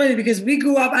 It's funny because I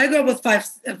grew up with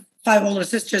five older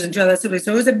sisters and two other siblings.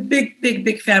 So it was a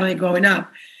big family growing up.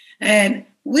 And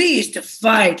we used to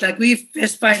fight. Like we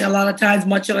fist fight a lot of times,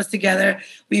 much of us together.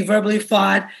 We verbally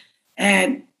fought.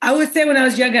 And I would say when I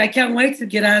was younger, I can't wait to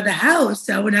get out of the house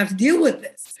so I wouldn't have to deal with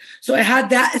this. So I had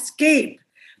that escape.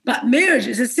 But marriage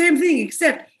is the same thing,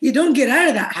 except you don't get out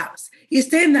of that house. You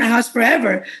stay in that house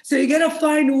forever. So you got to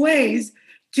find ways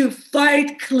to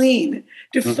fight clean,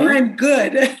 to find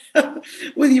good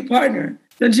with your partner.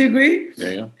 Don't you agree?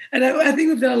 There you go. And I think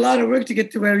we've done a lot of work to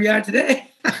get to where we are today.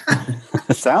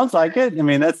 Sounds like it. I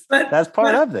mean, that's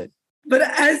part of it. But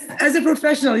as a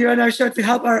professional, you're on our show to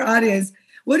help our audience.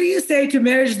 What do you say to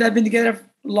marriages that have been together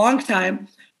a long time,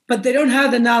 but they don't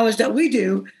have the knowledge that we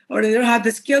do, or they don't have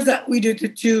the skills that we do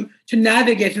to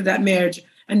navigate through that marriage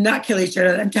and not kill each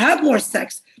other and to have more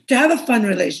sex, to have a fun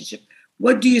relationship?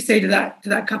 What do you say to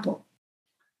that couple?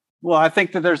 Well, I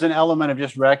think that there's an element of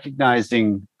just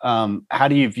recognizing how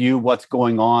do you view what's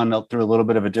going on through a little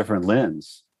bit of a different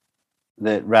lens.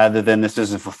 That rather than this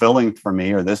isn't fulfilling for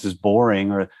me or this is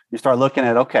boring, or you start looking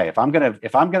at, okay, if I'm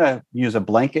gonna use a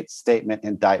blanket statement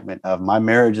indictment of my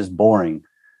marriage is boring,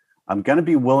 I'm gonna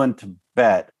be willing to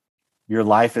bet your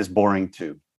life is boring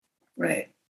too. Right.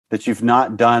 That you've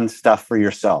not done stuff for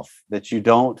yourself, that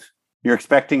you're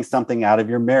expecting something out of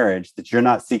your marriage that you're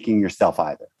not seeking yourself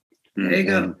either. There you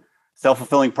go.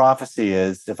 Self-fulfilling prophecy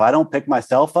is if I don't pick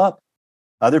myself up,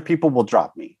 other people will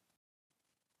drop me.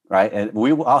 Right. And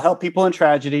I'll help people in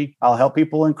tragedy. I'll help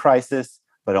people in crisis,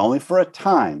 but only for a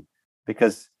time,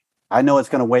 because I know it's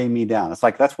going to weigh me down. It's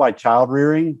like, that's why child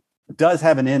rearing does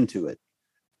have an end to it.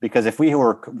 Because if we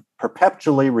were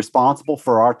perpetually responsible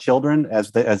for our children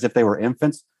as if they were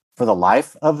infants for the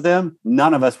life of them,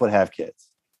 none of us would have kids.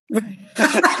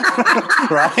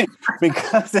 Right.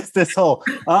 Because it's this whole,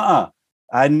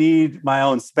 I need my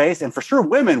own space. And for sure,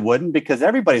 women wouldn't, because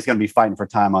everybody's going to be fighting for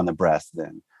time on the breast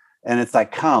then. And it's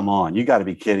like, come on, you got to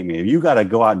be kidding me. You got to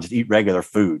go out and just eat regular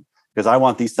food because I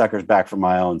want these suckers back for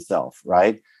my own self.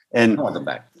 Right. And I want them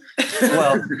back.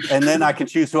 Well, and then I can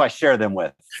choose who I share them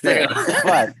with.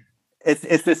 But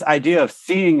it's this idea of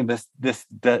seeing this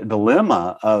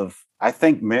dilemma of, I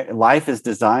think life is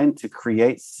designed to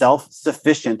create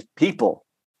self-sufficient people.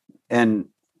 And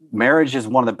marriage is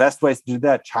one of the best ways to do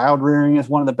that. Child rearing is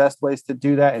one of the best ways to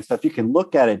do that. And so if you can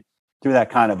look at it through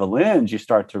that kind of a lens, you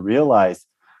start to realize,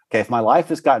 okay, if my life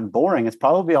has gotten boring, it's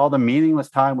probably all the meaningless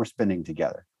time we're spending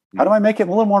together. How do I make it a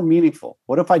little more meaningful?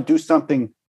 What if I do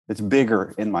something that's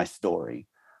bigger in my story?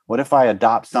 What if I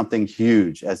adopt something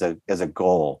huge as a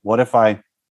goal? What if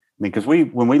because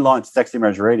when we launched Sexy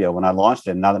Marriage Radio, when I launched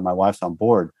it, and now that my wife's on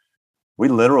board, we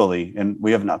literally, and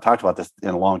we have not talked about this in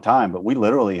a long time, but we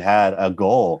literally had a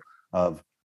goal of,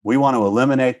 we want to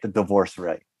eliminate the divorce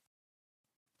rate.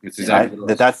 It's exactly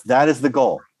right? That is the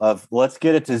goal of, let's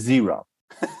get it to 0.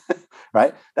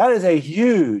 Right? That is a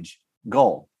huge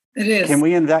goal. It is.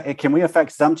 Can we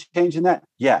affect some change in that?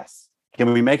 Yes.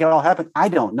 Can we make it all happen? I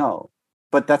don't know.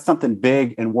 But that's something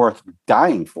big and worth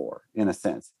dying for, in a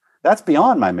sense. That's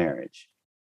beyond my marriage.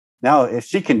 Now, if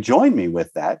she can join me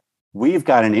with that, we've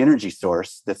got an energy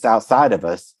source that's outside of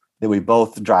us that we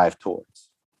both drive towards.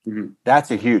 Mm-hmm.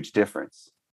 That's a huge difference.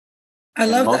 I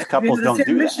love that. Most couples don't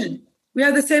do that. We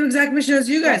have the same exact mission as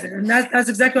you guys. And that's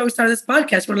exactly why we started this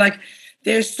podcast. We're like,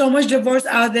 there's so much divorce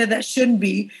out there that shouldn't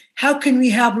be. How can we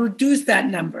help reduce that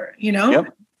number? You know?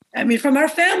 Yep. I mean, from our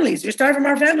families. We start from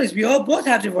our families. We all both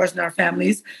have divorce in our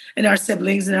families and our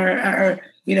siblings and our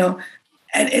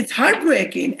and it's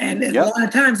heartbreaking. And a lot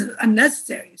of times it's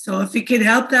unnecessary. So if we can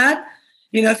help that,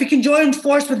 if we can join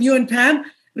force with you and Pam,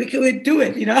 we'd do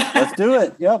it, Let's do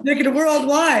it. Yep. Make it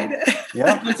worldwide.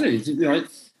 Yeah. That's it.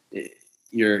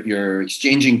 You're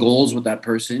exchanging goals with that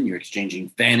person. You're exchanging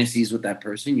fantasies with that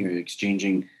person. You're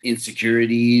exchanging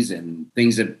insecurities and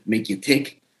things that make you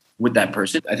tick with that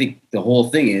person. I think the whole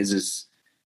thing is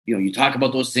you talk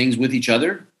about those things with each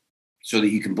other so that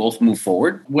you can both move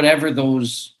forward. Whatever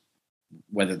those,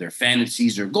 whether they're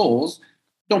fantasies or goals,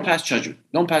 don't pass judgment.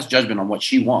 Don't pass judgment on what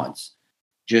she wants.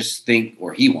 Just think,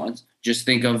 or he wants, just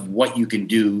think of what you can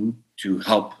do to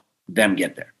help them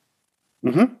get there.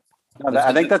 Mm-hmm.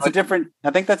 I think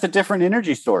that's a different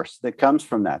energy source that comes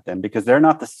from that then, because they're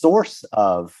not the source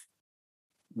of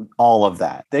all of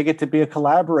that. They get to be a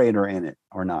collaborator in it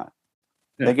or not.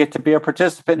 Yeah. They get to be a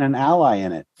participant and an ally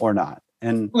in it or not.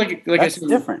 And like that's I said,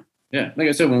 different. Yeah. Like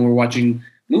I said, when we're watching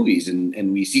movies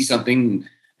and we see something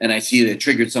and I see that it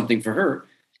triggered something for her,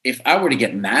 if I were to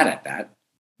get mad at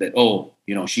that, oh,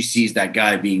 she sees that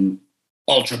guy being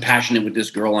ultra passionate with this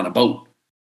girl on a boat,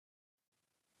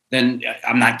 then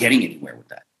I'm not getting anywhere with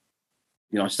that.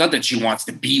 It's not that she wants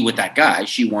to be with that guy.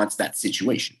 She wants that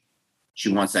situation.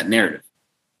 She wants that narrative.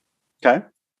 Okay.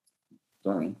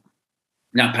 So,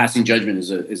 now, passing judgment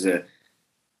is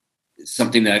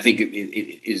something that I think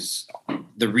it is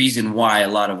the reason why a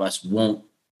lot of us won't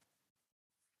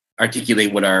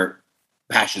articulate what our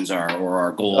passions are or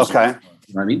our goals. Okay. Are.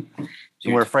 You know what I mean?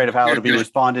 So we're afraid of how it'll be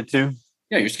responded to.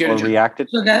 Yeah, you're scared or reacted.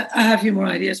 So I have a few more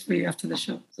ideas for you after the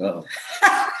show. Oh.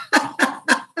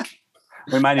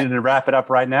 We might need to wrap it up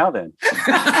right now then.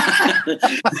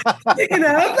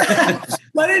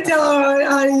 Why don't you tell our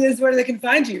audience where they can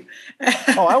find you?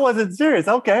 Oh, I wasn't serious.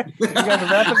 Okay. You guys are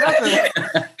wrapping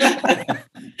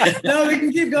up. No, we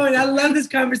can keep going. I love this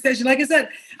conversation. Like I said,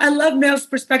 I love Mel's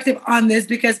perspective on this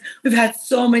because we've had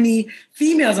so many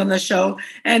females on the show,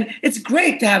 and it's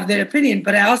great to have their opinion.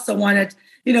 But I also wanted,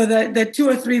 the 2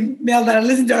 or 3 male that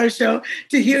listen to our show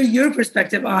to hear your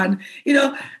perspective on,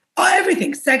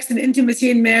 everything, sex and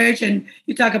intimacy in marriage, and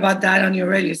you talk about that on your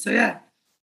radio. So yeah.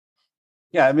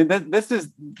 Yeah, I mean, this is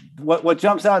what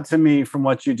jumps out to me from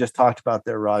what you just talked about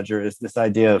there, Roger, is this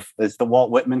idea of, it's the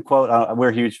Walt Whitman quote.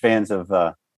 We're huge fans of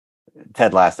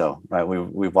Ted Lasso, right?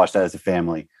 We've watched that as a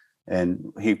family.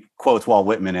 And he quotes Walt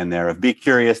Whitman in there of be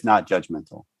curious, not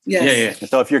judgmental. Yes. Yeah.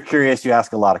 So if you're curious, you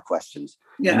ask a lot of questions.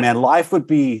 Yeah. And man, life would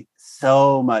be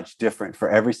so much different for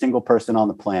every single person on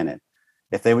the planet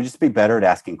if they would just be better at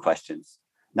asking questions,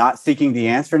 not seeking the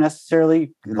answer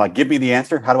necessarily. Like, give me the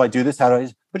answer. How do I do this?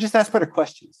 But just ask better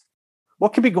questions.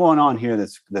 What could be going on here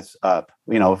that's up?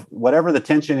 Whatever the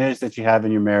tension is that you have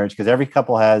in your marriage, because every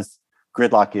couple has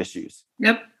gridlock issues.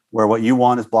 Yep. Where what you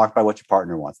want is blocked by what your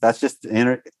partner wants. That's just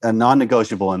a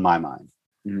non-negotiable in my mind.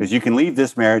 Because you can leave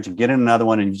this marriage and get in another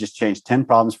one and you just change 10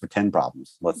 problems for 10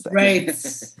 problems, let's say. Right.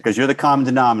 Because you're the common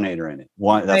denominator in it.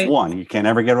 That's one. You can't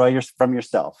ever get away from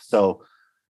yourself. So,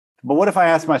 but what if I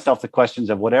ask myself the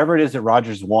questions of whatever it is that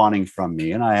Roger's wanting from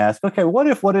me? And I ask, okay, what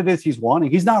if what it is he's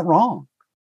wanting, he's not wrong?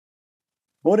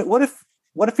 What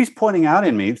if he's pointing out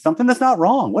in me something that's not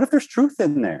wrong? What if there's truth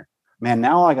in there? Man,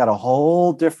 now I got a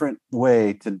whole different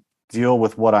way to deal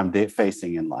with what I'm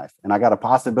facing in life. And I got a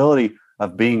possibility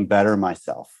of being better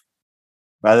myself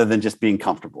rather than just being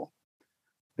comfortable.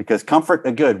 Because comfort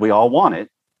is good. We all want it,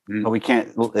 but we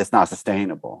can't, it's not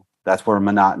sustainable. That's where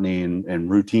monotony and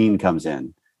routine comes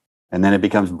in. And then it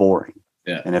becomes boring.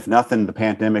 Yeah. And if nothing, the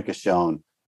pandemic has shown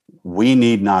we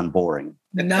need non-boring.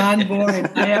 The non-boring.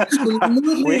 I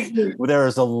absolutely agree. There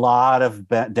is a lot of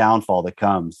downfall that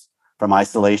comes from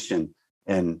isolation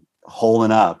and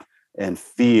holding up and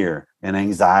fear and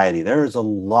anxiety. There's a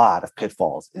lot of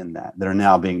pitfalls in that are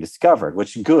now being discovered,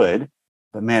 which is good,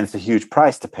 but man, it's a huge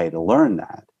price to pay to learn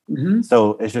that. Mm-hmm.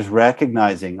 So it's just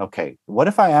recognizing, okay, what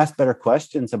if I ask better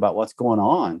questions about what's going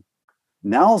on?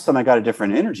 Now all of a sudden I got a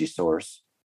different energy source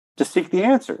to seek the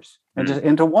answers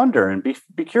and to wonder and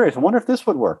be curious. I wonder if this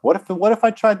would work. What if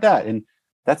I tried that? And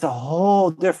that's a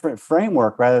whole different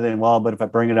framework rather than, but if I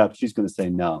bring it up, she's going to say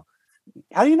no.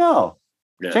 How do you know?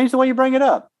 Yeah. Change the way you bring it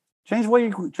up. Change the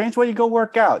way you go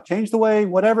work out. Change the way,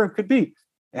 whatever it could be.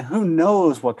 And who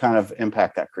knows what kind of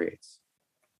impact that creates.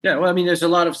 Yeah. Well, I mean, there's a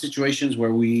lot of situations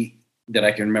that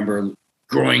I can remember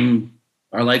growing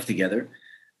our life together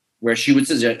where she would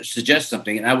suggest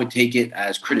something and I would take it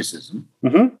as criticism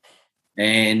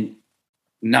and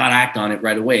not act on it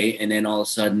right away. And then all of a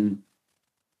sudden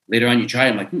later on you try,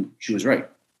 I'm like, she was right.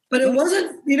 But it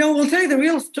wasn't, we'll tell you the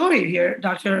real story here,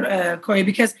 Dr. Corey,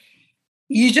 because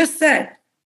you just said,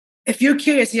 if you're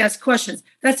curious, you ask questions.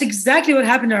 That's exactly what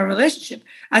happened in our relationship.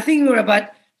 I think we were about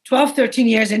 12, 13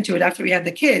 years into it after we had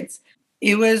the kids.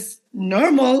 It was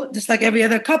normal, just like every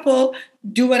other couple,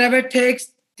 do whatever it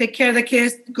takes, take care of the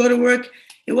kids, go to work.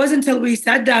 It wasn't until we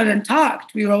sat down and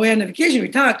talked. We were away on a vacation. We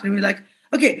talked and we were like,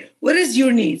 okay, what is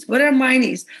your needs? What are my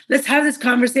needs? Let's have this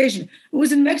conversation. It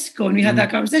was in Mexico and we had that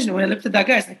conversation. When I looked at that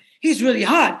guy, I said, he's really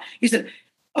hot. He said,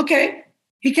 okay.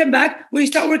 He came back. We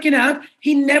start working out.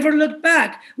 He never looked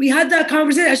back. We had that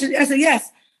conversation. I said,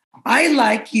 yes, I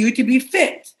like you to be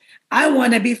fit. I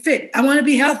want to be fit. I want to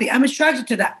be healthy. I'm attracted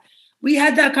to that. We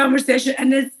had that conversation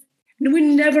and we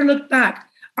never looked back.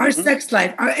 Our sex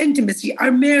life, our intimacy,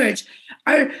 our marriage,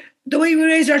 the way we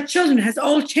raise our children has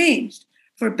all changed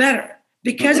for better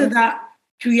because of that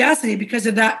curiosity, because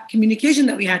of that communication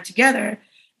that we had together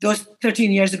those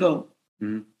 13 years ago.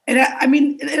 Mm-hmm. And I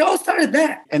mean, it all started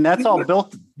there. And that's all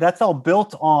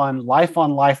built on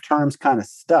life terms kind of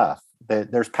stuff.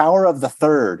 There's power of the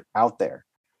third out there.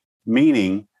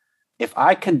 meaning if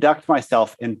I conduct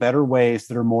myself in better ways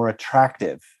that are more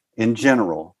attractive in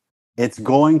general, it's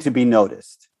going to be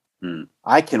noticed.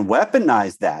 I can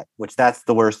weaponize that, which that's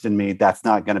the worst in me. That's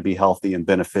not going to be healthy and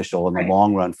beneficial in the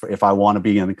long run for if I want to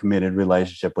be in a committed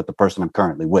relationship with the person I'm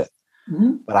currently with.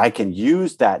 But I can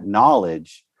use that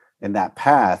knowledge and that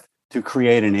path to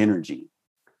create an energy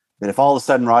that if all of a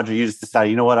sudden, Roger, you just decide,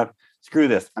 you know what, screw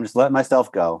this. I'm just letting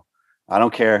myself go. I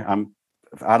don't care.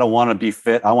 I don't want to be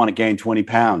fit. I want to gain 20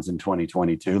 pounds in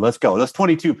 2022. Let's go. That's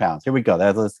 22 pounds. Here we go.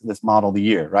 Let's model the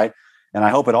year, right? And I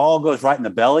hope it all goes right in the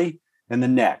belly and the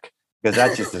neck, because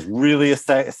that just is really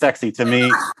sexy to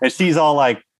me. And she's all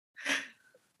like,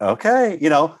 okay,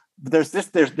 there's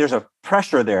a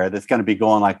pressure there that's going to be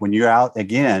going, like when you're out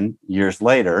again years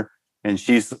later and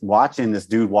she's watching this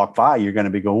dude walk by, you're going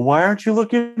to be going, why aren't you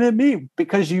looking at me?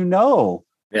 Because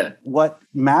what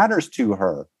matters to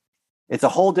her. It's a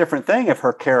whole different thing if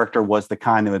her character was the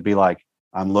kind that would be like,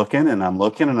 I'm looking and I'm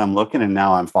looking and I'm looking and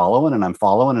now I'm following and I'm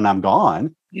following and I'm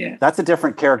gone. Yeah. That's a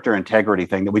different character integrity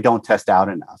thing that we don't test out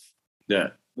enough. Yeah.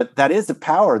 But that is the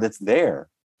power that's there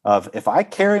of if I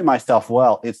carry myself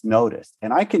well, it's noticed.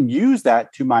 And I can use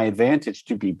that to my advantage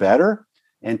to be better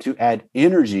and to add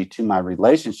energy to my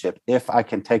relationship if I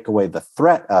can take away the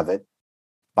threat of it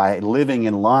by living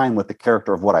in line with the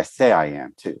character of what I say I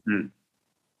am too.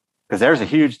 Because there's a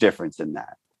huge difference in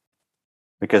that.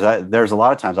 Because there's a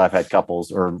lot of times I've had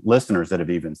couples or listeners that have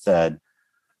even said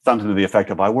something to the effect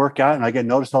of, I work out and I get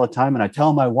noticed all the time and I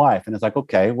tell my wife, and it's like,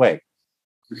 okay, wait,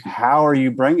 how are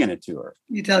you bringing it to her?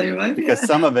 You tell your wife? Because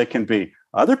some of it can be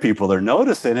other people are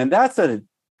noticing, and that's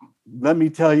let me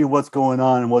tell you what's going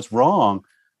on and what's wrong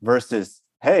versus,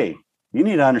 hey, you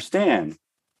need to understand,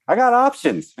 I got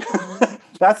options.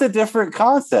 That's a different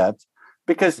concept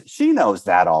because she knows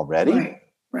that already.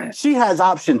 Right. She has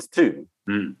options too.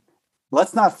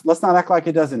 Let's not act like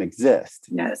it doesn't exist.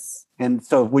 Yes. And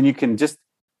so when you can just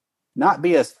not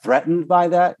be as threatened by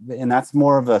that, and that's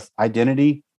more of a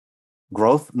identity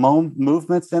growth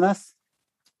movements in us,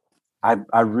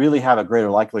 I really have a greater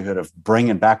likelihood of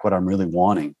bringing back what I'm really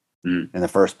wanting in the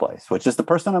first place, which is the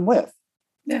person I'm with.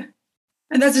 Yeah.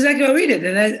 And that's exactly what we did.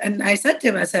 And I said to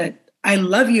him, I said, I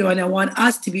love you and I want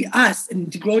us to be us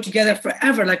and to grow together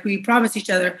forever like we promised each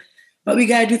other. But we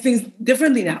got to do things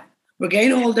differently now. We're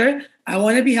getting older. I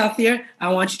want to be healthier. I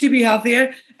want you to be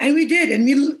healthier. And we did. And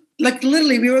we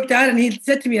literally worked out. And he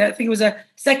said to me, I think it was a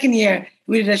second year,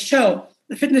 we did a show,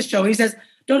 the fitness show. He says,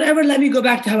 don't ever let me go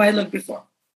back to how I looked before.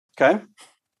 Okay.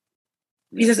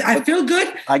 He says, I feel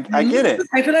good. I get it.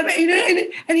 I feel like,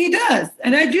 and he does.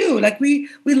 And I do. Like we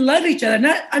love each other.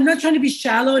 I'm not trying to be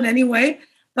shallow in any way,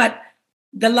 but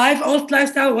the old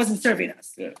lifestyle wasn't serving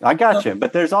us. I got you.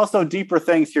 But there's also deeper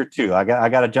things here too. I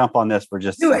got to jump on this for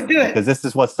just a second, because this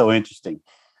is what's so interesting.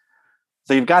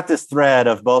 So you've got this thread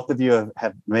of both of you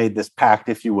have made this pact,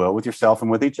 if you will, with yourself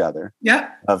and with each other.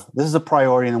 Yeah. Of this is a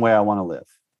priority in the way I want to live.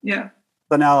 Yeah.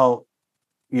 So now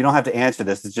you don't have to answer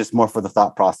this. It's just more for the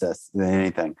thought process than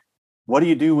anything. What do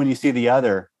you do when you see the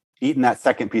other eating that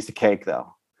second piece of cake,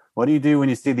 though? What do you do when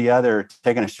you see the other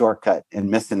taking a shortcut and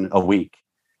missing a week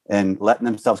and letting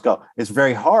themselves go? It's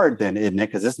very hard then, isn't it?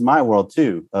 Because this is my world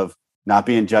too, of not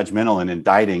being judgmental and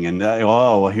indicting and,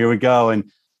 here we go.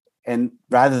 And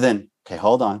rather than, okay,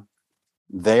 hold on.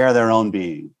 They are their own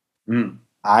being.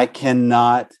 I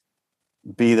cannot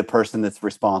be the person that's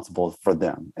responsible for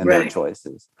them and their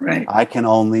choices. Right. I can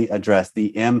only address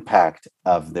the impact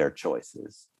of their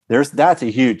choices. That's a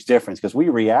huge difference because we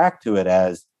react to it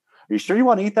as, are you sure you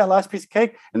want to eat that last piece of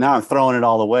cake? And now I'm throwing it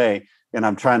all away and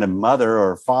I'm trying to mother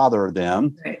or father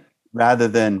them rather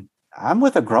than I'm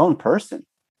with a grown person.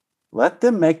 Let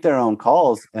them make their own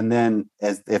calls. And then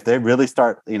if they really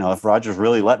start, if Roger's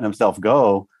really letting himself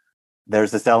go, there's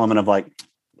this element of like,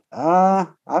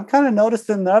 I'm kind of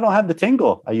noticing that I don't have the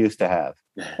tingle I used to have.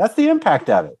 That's the impact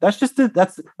of it. That's just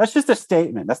a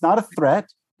statement. That's not a threat.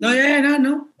 No.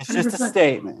 It's 100%. Just a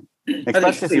statement.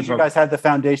 Especially if you guys had the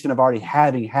foundation of already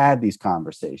having had these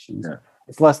conversations. Yeah.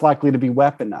 It's less likely to be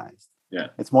weaponized. Yeah.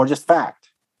 It's more just fact.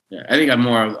 Yeah. I think I'm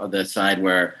more of the side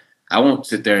where I won't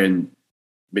sit there and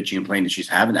bitch and complain that she's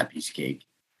having that piece of cake.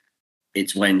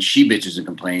 It's when she bitches and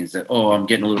complains that, I'm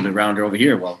getting a little bit rounder over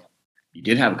here. Well, you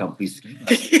did have a couple pieces of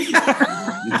cake.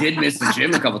 You did miss the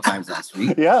gym a couple times last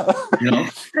week. Yeah.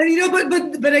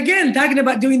 And but again, talking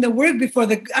about doing the work before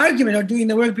the argument or doing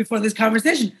the work before this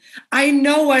conversation, I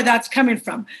know where that's coming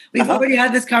from. We've already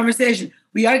had this conversation.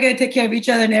 We are going to take care of each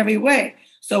other in every way.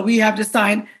 So we have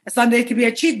decided Sunday could be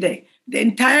a cheat day. The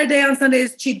entire day on Sunday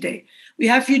is cheat day. We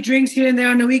have a few drinks here and there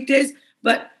on the weekdays,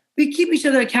 but we keep each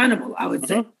other accountable, I would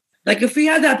say. Like if we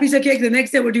have that piece of cake, the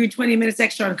next day we're doing 20 minutes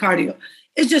extra on cardio.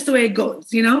 it's just the way it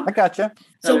goes, you know? I gotcha.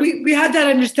 So we had that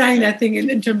understanding, I think,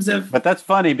 in terms of. But that's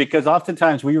funny because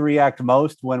oftentimes we react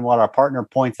most when what our partner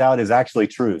points out is actually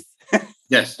truth.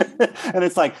 Yes. And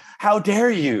it's like, how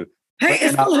dare you? Hey,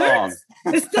 it still hurts.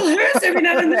 It still hurts every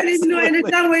now and then, even though I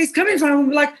understand where he's coming from.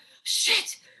 I'm like,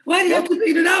 shit, why do you have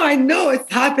to, now I know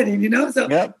it's happening,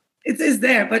 So it's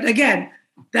there. But again,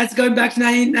 that's going back to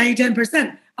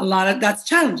 10%. A lot of that's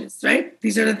challenges, right?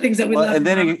 These are the things that we love. And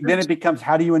then it becomes,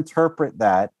 how do you interpret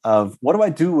that of what do I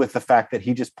do with the fact that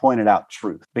he just pointed out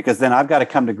truth? Because then I've got to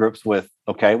come to grips with,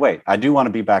 okay, wait, I do want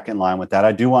to be back in line with that.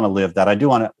 I do want to live that. I do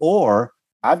want to, or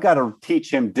I've got to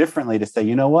teach him differently to say,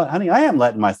 you know what, honey, I am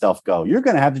letting myself go. You're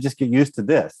going to have to just get used to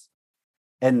this.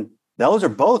 And those are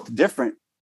both different,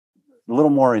 a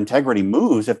little more integrity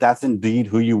moves if that's indeed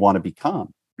who you want to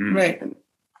become. Right.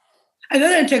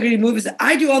 Another integrity move is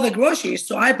I do all the groceries.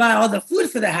 So I buy all the food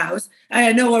for the house. And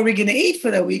I know what we're going to eat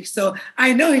for the week. So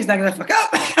I know he's not going to fuck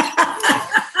up.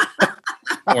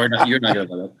 Or not, you're not going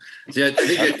to fuck up.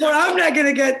 See, or I'm not going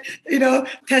to get,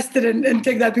 tested and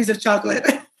take that piece of chocolate.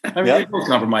 I mean, we both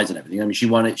compromise and everything. I mean, she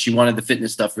wanted the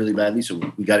fitness stuff really badly, so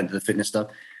we got into the fitness stuff.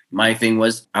 My thing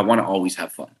was, I want to always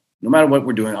have fun. No matter what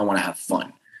we're doing, I want to have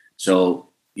fun. So,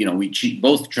 we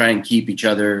both try and keep each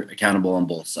other accountable on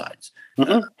both sides.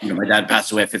 Mm-hmm. My dad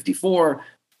passed away at 54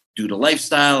 due to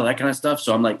lifestyle, that kind of stuff.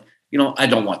 So I'm like, I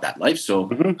don't want that life. So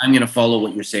I'm going to follow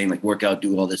what you're saying, like work out,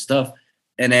 do all this stuff.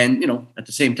 And then, at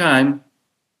the same time,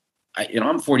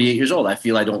 I'm 48 years old. I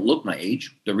feel I don't look my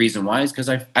age. The reason why is because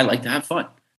I like to have fun.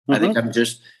 I think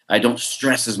I don't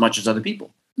stress as much as other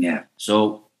people. Yeah.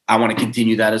 So I want to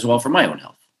continue that as well for my own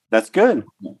health. That's good.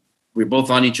 We're both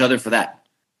on each other for that.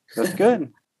 That's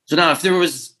good. So now if there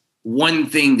was one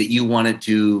thing that you wanted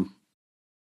to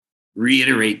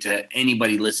reiterate to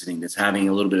anybody listening that's having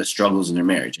a little bit of struggles in their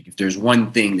marriage, like if there's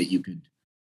one thing that you could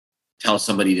tell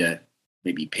somebody to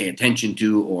maybe pay attention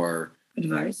to or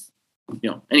advice,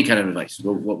 any kind of advice,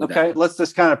 what would that be? Let's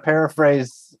just kind of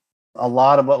paraphrase a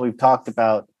lot of what we've talked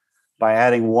about by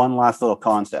adding one last little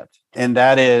concept. And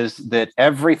that is that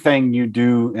everything you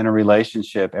do in a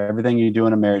relationship, everything you do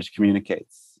in a marriage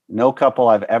communicates. No couple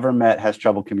I've ever met has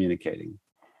trouble communicating.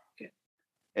 Okay.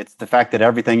 It's the fact that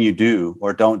everything you do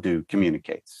or don't do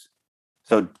communicates.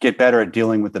 So get better at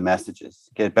dealing with the messages.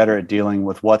 Get better at dealing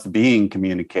with what's being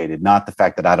communicated, not the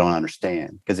fact that I don't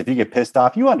understand. Because if you get pissed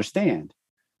off, you understand.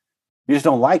 You just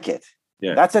don't like it.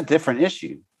 Yeah. That's a different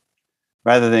issue.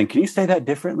 Rather than, can you say that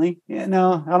differently? Yeah,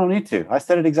 no, I don't need to. I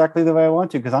said it exactly the way I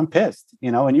want to because I'm pissed,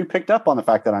 and you picked up on the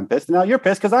fact that I'm pissed. And now you're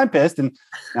pissed because I'm pissed. And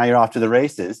now you're off to the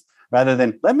races. Rather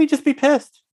than, let me just be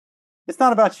pissed. It's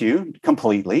not about you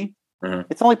completely. Mm-hmm.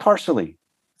 It's only partially.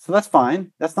 So that's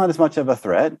fine. That's not as much of a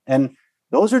threat. And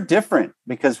those are different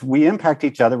because we impact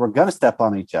each other. We're going to step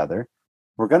on each other.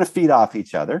 We're going to feed off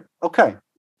each other. Okay.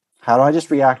 How do I just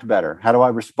react better? How do I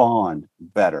respond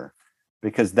better?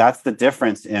 Because that's the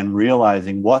difference in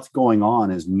realizing what's going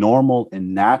on is normal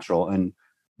and natural. And,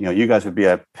 you guys would be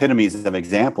epitomes of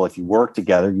example. If you work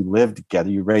together, you live together,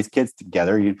 you raise kids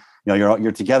together,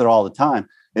 you're together all the time.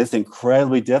 It's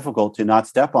incredibly difficult to not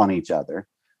step on each other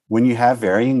when you have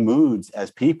varying moods as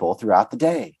people throughout the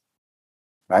day,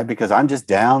 right? Because I'm just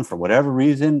down for whatever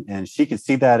reason. And she could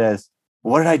see that as,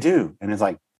 what did I do? And it's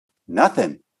like,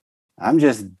 nothing. I'm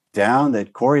just down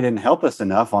that Corey didn't help us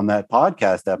enough on that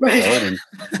podcast episode. Right. And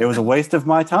it was a waste of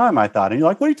my time, I thought. And you're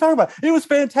like, what are you talking about? It was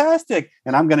fantastic.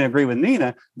 And I'm going to agree with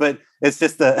Nina, but it's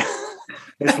just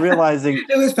it's realizing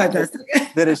it was fantastic.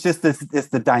 That it's just it's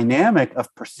the dynamic of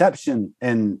perception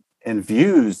and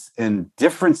views and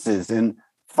differences. And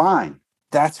fine,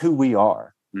 that's who we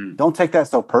are. Don't take that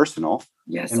so personal.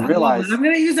 Yes. And realize I'm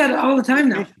going to use that all the time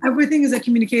now. Everything is a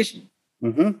communication.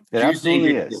 Mm-hmm. It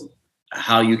absolutely is.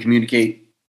 How you communicate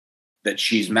that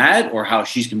she's mad or how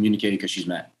she's communicating because she's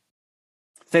mad?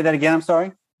 Say that again. I'm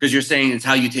sorry. Because you're saying it's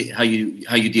how you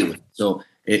deal with it. So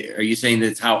are you saying that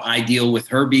it's how I deal with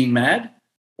her being mad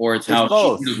or it's how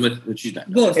both. she deals with when she's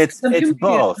mad? Both. It's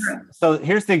both. So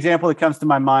here's the example that comes to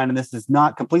my mind. And this is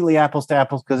not completely apples to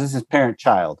apples because this is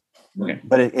parent-child. Okay.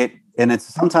 But it's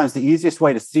sometimes the easiest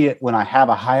way to see it when I have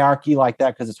a hierarchy like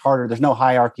that because it's harder. There's no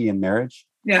hierarchy in marriage.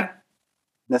 Yeah.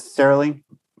 Necessarily.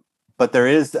 But there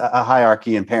is a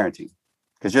hierarchy in parenting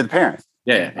because you're the parent.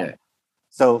 Yeah.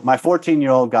 So my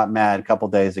 14-year-old got mad a couple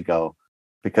days ago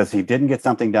because he didn't get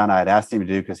something done I had asked him to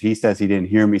do because he says he didn't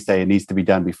hear me say it needs to be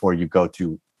done before you go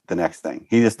to the next thing.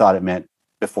 He just thought it meant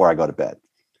before I go to bed.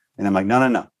 And I'm like,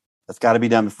 no. That's got to be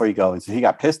done before you go. And so he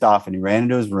got pissed off and he ran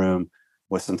into his room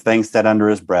with some things said under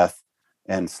his breath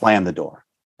and slammed the door.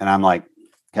 And I'm like,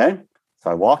 okay. So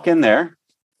I walk in there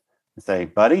and say,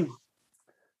 buddy,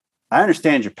 I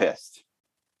understand you're pissed.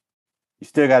 you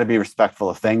still got to be respectful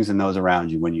of things and those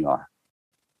around you when you are.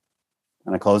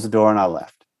 And I closed the door and I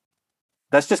left.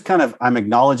 That's just kind of, I'm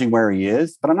acknowledging where he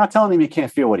is, but I'm not telling him he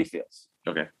can't feel what he feels.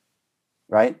 Okay.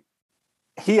 Right?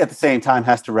 He at the same time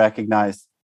has to recognize,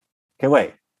 okay,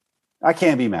 wait, I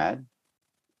can't be mad.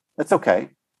 That's okay.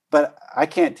 But I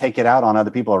can't take it out on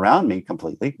other people around me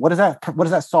completely. What does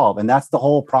that solve? And that's the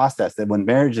whole process, that when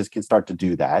marriages can start to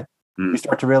do that, you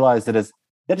start to realize that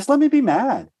just let me be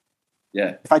mad.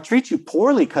 Yeah. If I treat you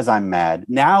poorly because I'm mad,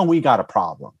 now we got a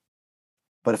problem.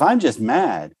 But if I'm just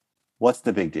mad, what's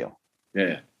the big deal?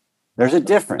 Yeah. There's a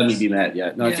difference. Let me be mad.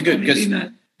 Yeah. No, it's good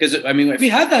because I mean, we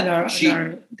have that in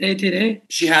our day-to-day.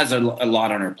 She has a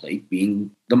lot on her plate,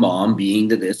 being the mom, being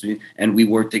the this, and we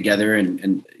work together,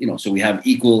 and so we have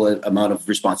equal amount of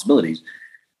responsibilities.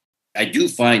 I do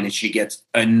find that she gets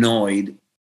annoyed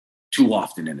too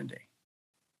often in a day.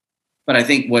 But I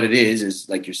think what it is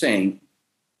like you're saying,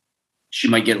 she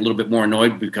might get a little bit more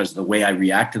annoyed because of the way I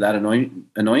react to that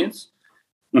annoyance.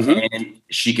 Mm-hmm. And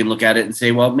she can look at it and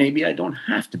say, well, maybe I don't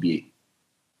have to be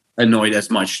annoyed as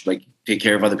much, like take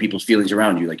care of other people's feelings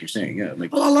around you, like you're saying. Yeah.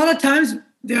 Well, a lot of times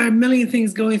there are a million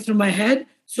things going through my head.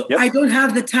 So I don't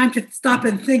have the time to stop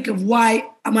and think of why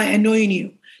am I annoying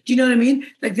you? Do you know what I mean?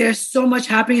 Like there's so much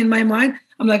happening in my mind.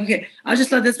 I'm like, okay, I'll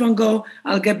just let this one go.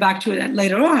 I'll get back to it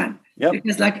later on. Yep.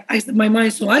 Because my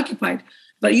mind's so occupied.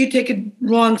 But you take it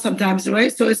wrong sometimes,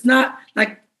 right? So it's not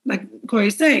like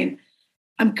Corey's saying,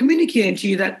 I'm communicating to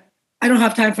you that I don't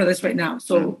have time for this right now.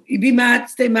 So you be mad,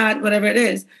 stay mad, whatever it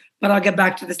is, but I'll get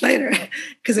back to this later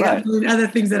because I got other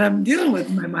things that I'm dealing with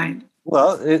in my mind.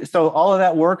 Well, so all of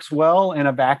that works well in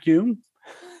a vacuum.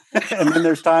 And then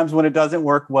there's times when it doesn't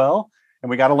work well, and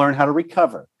we got to learn how to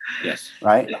recover. Yes.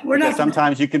 Right? Because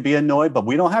sometimes you can be annoyed, but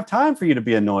we don't have time for you to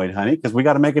be annoyed, honey, because we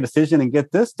got to make a decision and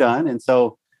get this done. And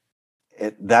so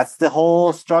that's the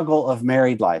whole struggle of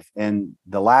married life. And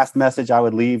the last message I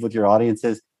would leave with your audience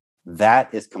is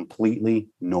that is completely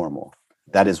normal.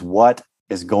 That is what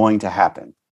is going to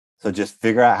happen. So just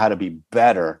figure out how to be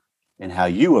better in how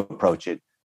you approach it,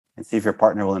 and see if your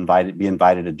partner will be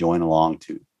invited to join along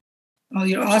too. Oh,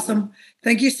 you're awesome.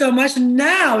 Thank you so much.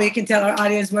 Now we can tell our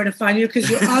audience where to find you, because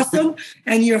you're awesome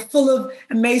and you're full of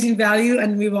amazing value,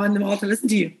 and we want them all to listen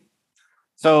to you.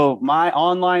 So my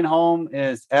online home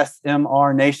is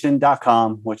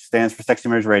smrnation.com, which stands for Sexy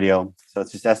Marriage Radio. So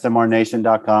it's just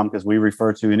smrnation.com, because we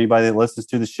refer to anybody that listens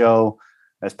to the show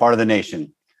as part of the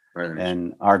nation. Right.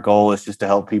 And our goal is just to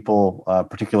help people,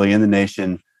 particularly in the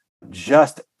nation,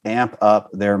 just amp up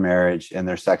their marriage and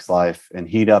their sex life and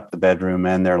heat up the bedroom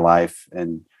and their life.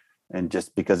 And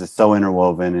just because it's so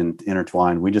interwoven and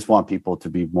intertwined, we just want people to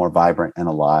be more vibrant and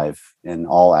alive in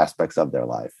all aspects of their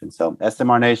life. And so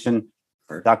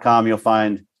smrnation.com, you'll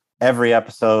find every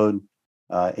episode,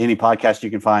 any podcast you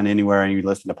can find anywhere, and you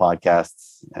listen to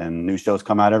podcasts, and new shows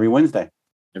come out every Wednesday.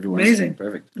 Amazing.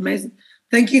 Perfect. Amazing.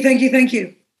 Thank you.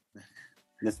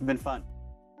 This has been fun.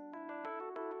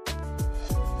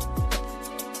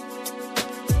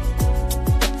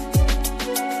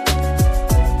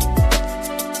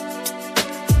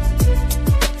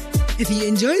 If you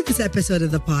enjoyed this episode of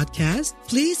the podcast,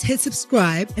 please hit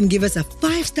subscribe and give us a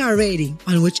 5-star rating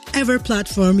on whichever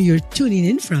platform you're tuning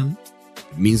in from.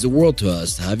 It means the world to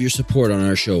us to have your support on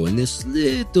our show in this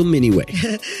little mini way.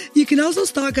 You can also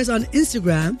stalk us on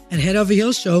Instagram at Head Over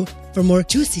Heels Show for more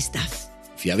juicy stuff.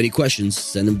 If you have any questions,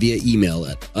 send them via email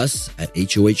at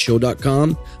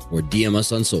us@hohshow.com or DM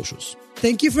us on socials.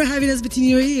 Thank you for having us between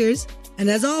your ears. And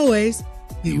as always,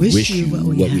 we wish you what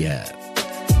we have.